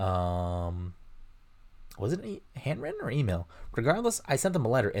 Was it handwritten or email? Regardless, I sent them a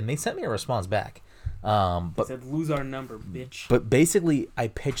letter, and they sent me a response back. But they said, lose our number, bitch. But basically, I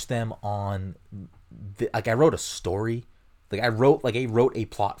pitched them on... I wrote a story. I wrote a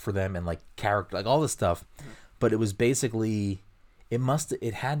plot for them and, character, all this stuff. But it was basically...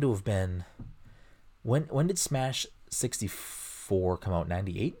 It had to have been... When did Smash 64 come out?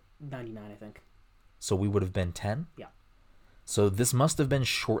 98? 99, I think. So we would have been 10? Yeah. So this must have been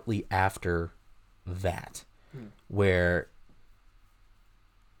shortly after that, where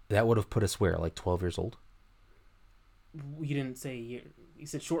that would have put us where, 12 years old? You didn't say year. You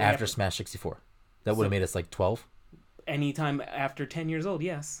said shortly after Smash 64. That would have made us 12? Anytime after 10 years old,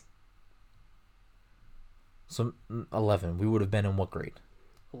 yes. So 11. We would have been in what grade?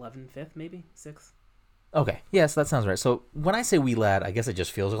 11, 5th, maybe? 6th? Okay. Yes, that sounds right. So when I say wee lad, I guess it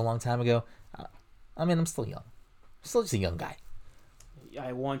just feels like a long time ago. I'm still young. I'm still just a young guy.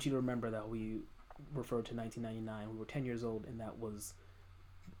 I want you to remember that we referred to 1999. We were 10 years old, and that was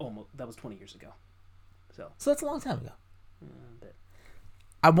 20 years ago. So that's a long time ago.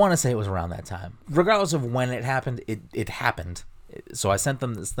 I want to say it was around that time. Regardless of when it happened, it happened. So I sent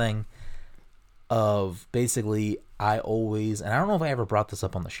them this thing of basically I always, and I don't know if I ever brought this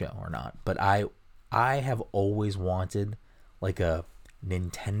up on the show or not, but I have always wanted a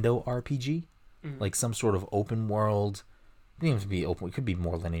Nintendo RPG. Some sort of open world. It doesn't have to be open. It could be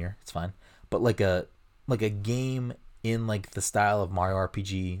more linear. It's fine. But a game in the style of Mario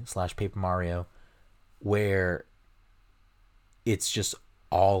RPG / Paper Mario, where it's just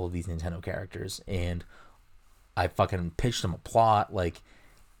all of these Nintendo characters, and I fucking pitched them a plot.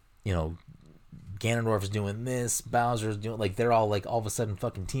 Ganondorf's doing this, Bowser's doing they're all all of a sudden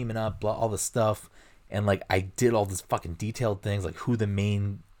fucking teaming up, blah, all this stuff, and I did all this fucking detailed things who the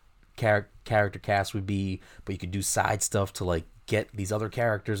main character cast would be, but you could do side stuff to get these other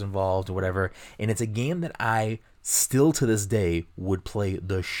characters involved or whatever. And it's a game that I still to this day would play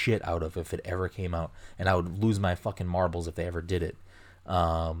the shit out of if it ever came out, and I would lose my fucking marbles if they ever did it.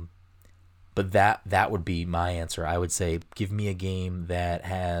 But that would be my answer. I would say give me a game that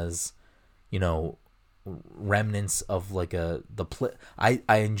has remnants of I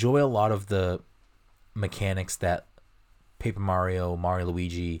enjoy a lot of the mechanics that Paper Mario, Mario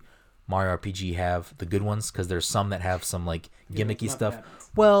Luigi, Mario RPG have, the good ones, because there's some that have some gimmicky stuff.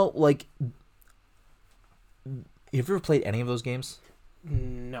 Well, have you ever played any of those games?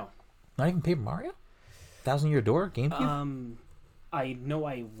 No. Not even Paper Mario? Thousand Year Door? GameCube? I know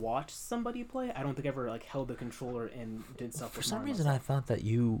I watched somebody play. I don't think I ever held the controller and did stuff. For some reason, I thought that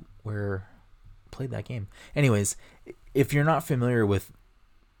you were played that game. Anyways, if you're not familiar with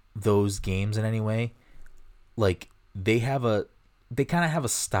those games in any way, like they kind of have a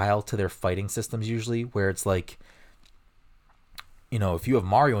style to their fighting systems usually, where it's like, if you have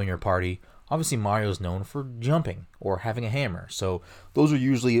Mario in your party, obviously Mario's known for jumping or having a hammer. So those are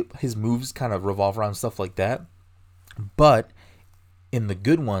usually his moves kind of revolve around stuff like that. But in the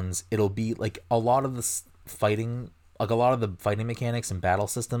good ones, it'll be like a lot of the fighting mechanics and battle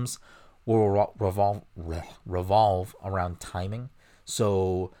systems will revolve around timing.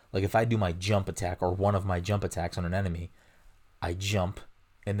 So like if I do my jump attack or one of my jump attacks on an enemy, I jump,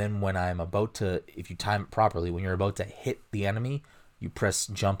 and then when I'm about to, if you time it properly, when you're about to hit the enemy, you press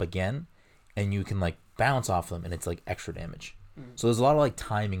jump again, and you can like bounce off them, and it's like extra damage. So there's a lot of like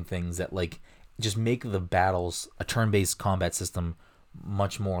timing things that like just make the battles, a turn-based combat system,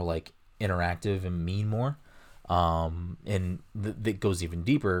 much more like interactive and mean more. And that goes even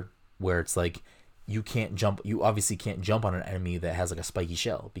deeper, where it's like you obviously can't jump on an enemy that has like a spiky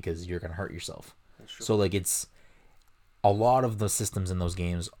shell, because you're gonna hurt yourself. So like it's a lot of the systems in those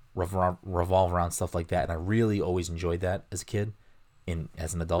games revolve around stuff like that, and I really always enjoyed that as a kid and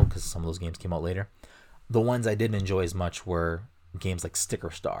as an adult, because some of those games came out later. The ones I didn't enjoy as much were games like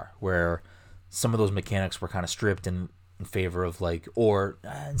Sticker Star, where some of those mechanics were kind of stripped in favor of like,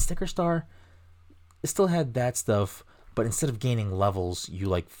 in Sticker Star, it still had that stuff, but instead of gaining levels, you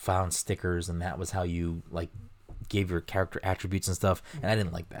like found stickers, and that was how you like gave your character attributes and stuff. And I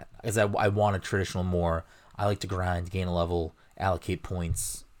didn't like that, because I want a traditional more. I like to grind, gain a level, allocate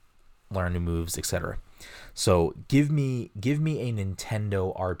points, learn new moves, etc. So give me a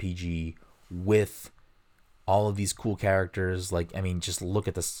Nintendo RPG with all of these cool characters. Like, I mean, just look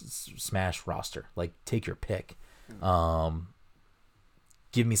at the Smash roster. Like, take your pick.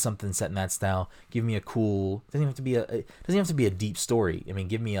 Give me something set in that style. Give me a cool. Doesn't have to be a deep story. I mean,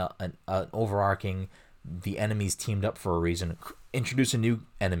 give me an overarching. The enemies teamed up for a reason. Introduce a new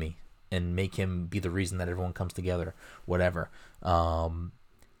enemy and make him be the reason that everyone comes together. Whatever.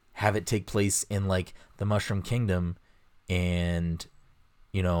 Have it take place in like the Mushroom Kingdom, and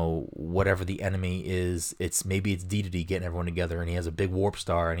whatever the enemy is, maybe it's Dedede getting everyone together, and he has a big warp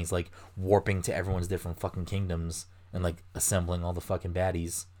star, and he's like warping to everyone's different fucking kingdoms and like assembling all the fucking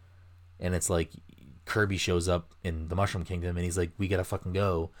baddies. And it's like Kirby shows up in the Mushroom Kingdom, and he's like, we gotta fucking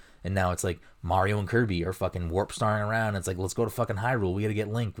go. And now it's like Mario and Kirby are fucking warp starring around. It's like, let's go to fucking Hyrule. We gotta get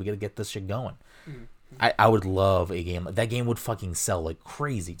Link. We gotta get this shit going. I would love a game. That game would fucking sell like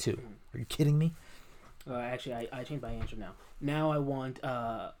crazy too. Are you kidding me? Actually, I changed my answer now. Now I want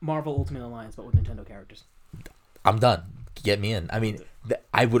Marvel Ultimate Alliance, but with Nintendo characters. I'm done. Get me in. I mean,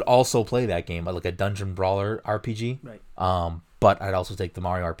 I would also play that game, like a dungeon brawler RPG. Right. But I'd also take the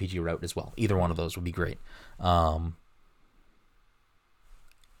Mario RPG route as well. Either one of those would be great. Off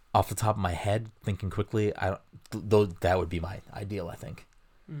the top of my head, thinking quickly, that would be my ideal, I think.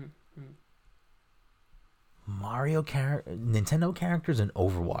 Nintendo characters in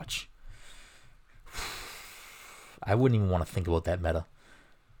Overwatch. I wouldn't even want to think about that meta.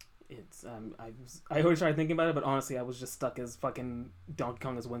 It's I always tried thinking about it, but honestly, I was just stuck as fucking Donkey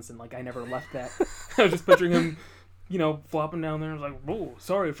Kong as Winston. Like, I never left that. I was just picturing him, flopping down there. I was like, "Oh,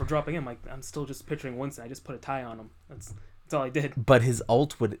 sorry for dropping him." Like, I'm still just picturing Winston. I just put a tie on him. That's all I did. But his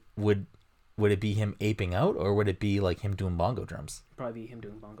ult would it be him aping out, or would it be like him doing bongo drums? Probably be him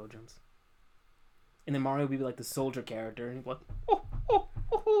doing bongo drums. And then Mario would be like the soldier character, and he'd be like, "Oh, oh,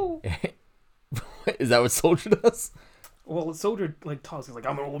 oh, oh." Is that what Soldier does? Well, Soldier like talks. He's like,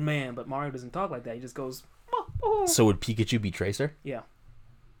 "I'm an old man," but Mario doesn't talk like that. He just goes, "Oh, oh." So would Pikachu be Tracer? Yeah.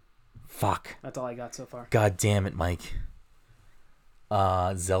 Fuck. That's all I got so far. God damn it, Mike.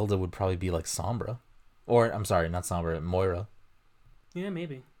 Zelda would probably be like Sombra. Or, I'm sorry, not Sombra, Moira. Yeah,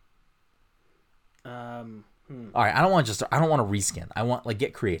 maybe. Alright, I don't want to reskin. I want, like,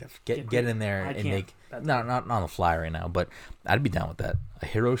 get creative. Get in there and make... Not on the fly right now, but I'd be down with that. A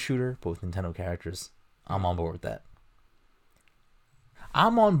hero shooter, but with Nintendo characters. I'm on board with that.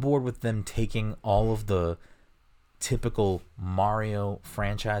 I'm on board with them taking all of the typical Mario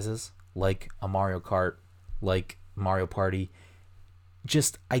franchises, like a Mario Kart, like Mario Party.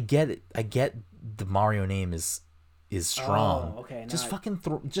 Just, I get it. I get the Mario name is strong. Oh, okay. Just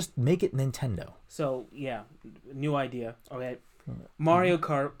just make it Nintendo. So, yeah, new idea. Okay. Mario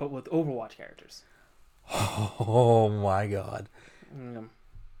Kart, but with Overwatch characters. Oh my god.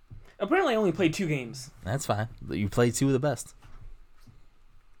 Apparently I only played 2 games. That's fine. You played 2 of the best.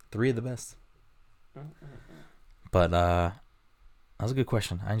 3 of the best. But that was a good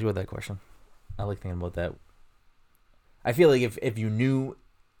question. I enjoyed that question. I like thinking about that. I feel like if you knew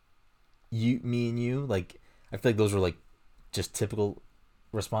me and you, like, I feel like those were like just typical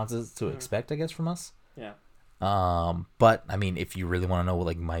responses to expect, I guess, from us. Yeah. But I mean, if you really want to know what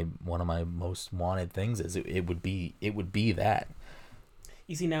like one of my most wanted things is, it would be that.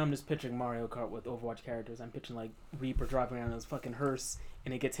 You see, now I'm just picturing Mario Kart with Overwatch characters. I'm picturing like Reaper driving around in his fucking hearse,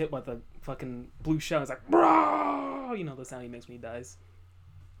 and it gets hit by the fucking blue shell. It's like, bro, you know the sound he makes when he dies.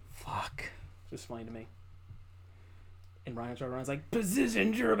 Fuck. It's just funny to me. And Ryan Runs like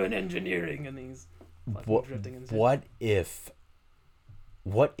precision German engineering, and he's fucking drifting and shit.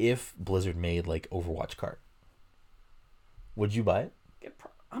 What if Blizzard made like Overwatch Kart? Would you buy it?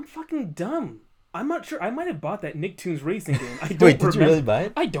 I'm fucking dumb. I'm not sure. I might have bought that Nicktoons racing game. I don't Wait, did remember. you really buy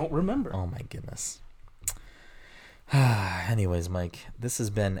it? I don't remember. Oh my goodness. Anyways, Mike, this has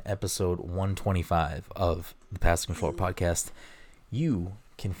been episode 125 of the Pass the Controller podcast. You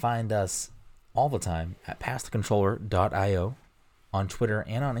can find us all the time at passthecontroller.io, on Twitter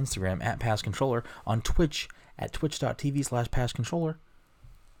and on Instagram at passcontroller, on Twitch at twitch.tv/passcontroller.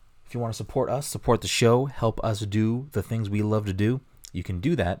 If you want to support us, support the show, help us do the things we love to do, you can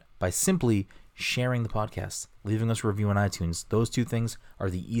do that by simply sharing the podcast, leaving us a review on iTunes. Those two things are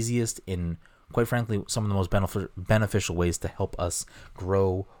the easiest and, quite frankly, some of the most beneficial ways to help us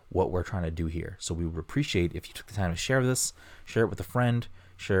grow what we're trying to do here. So we would appreciate if you took the time to share this, share it with a friend,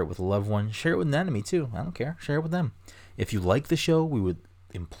 share it with a loved one, share it with an enemy too. I don't care. Share it with them. If you like the show, we would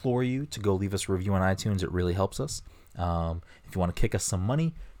implore you to go leave us a review on iTunes. It really helps us. If you want to kick us some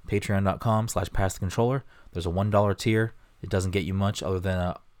money, patreon.com/passthecontroller. There's a $1 tier. It doesn't get you much other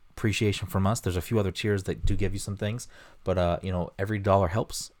than appreciation from us. There's a few other tiers that do give you some things, but every dollar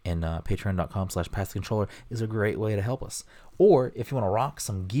helps, and patreon.com/passthecontroller is a great way to help us. Or if you want to rock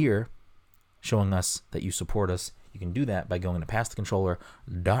some gear showing us that you support us, you can do that by going to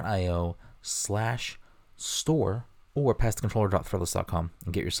passthecontroller.io/store or passthecontroller.threadless.com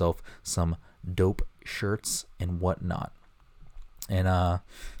and get yourself some dope shirts and whatnot. And I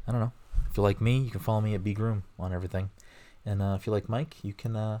don't know, if you like me, you can follow me at bgroom on everything. And if you like Mike, you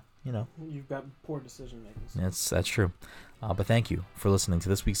can, You've got poor decision making. That's true. But thank you for listening to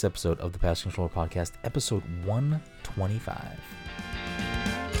this week's episode of the Pass the Controller podcast, episode 125.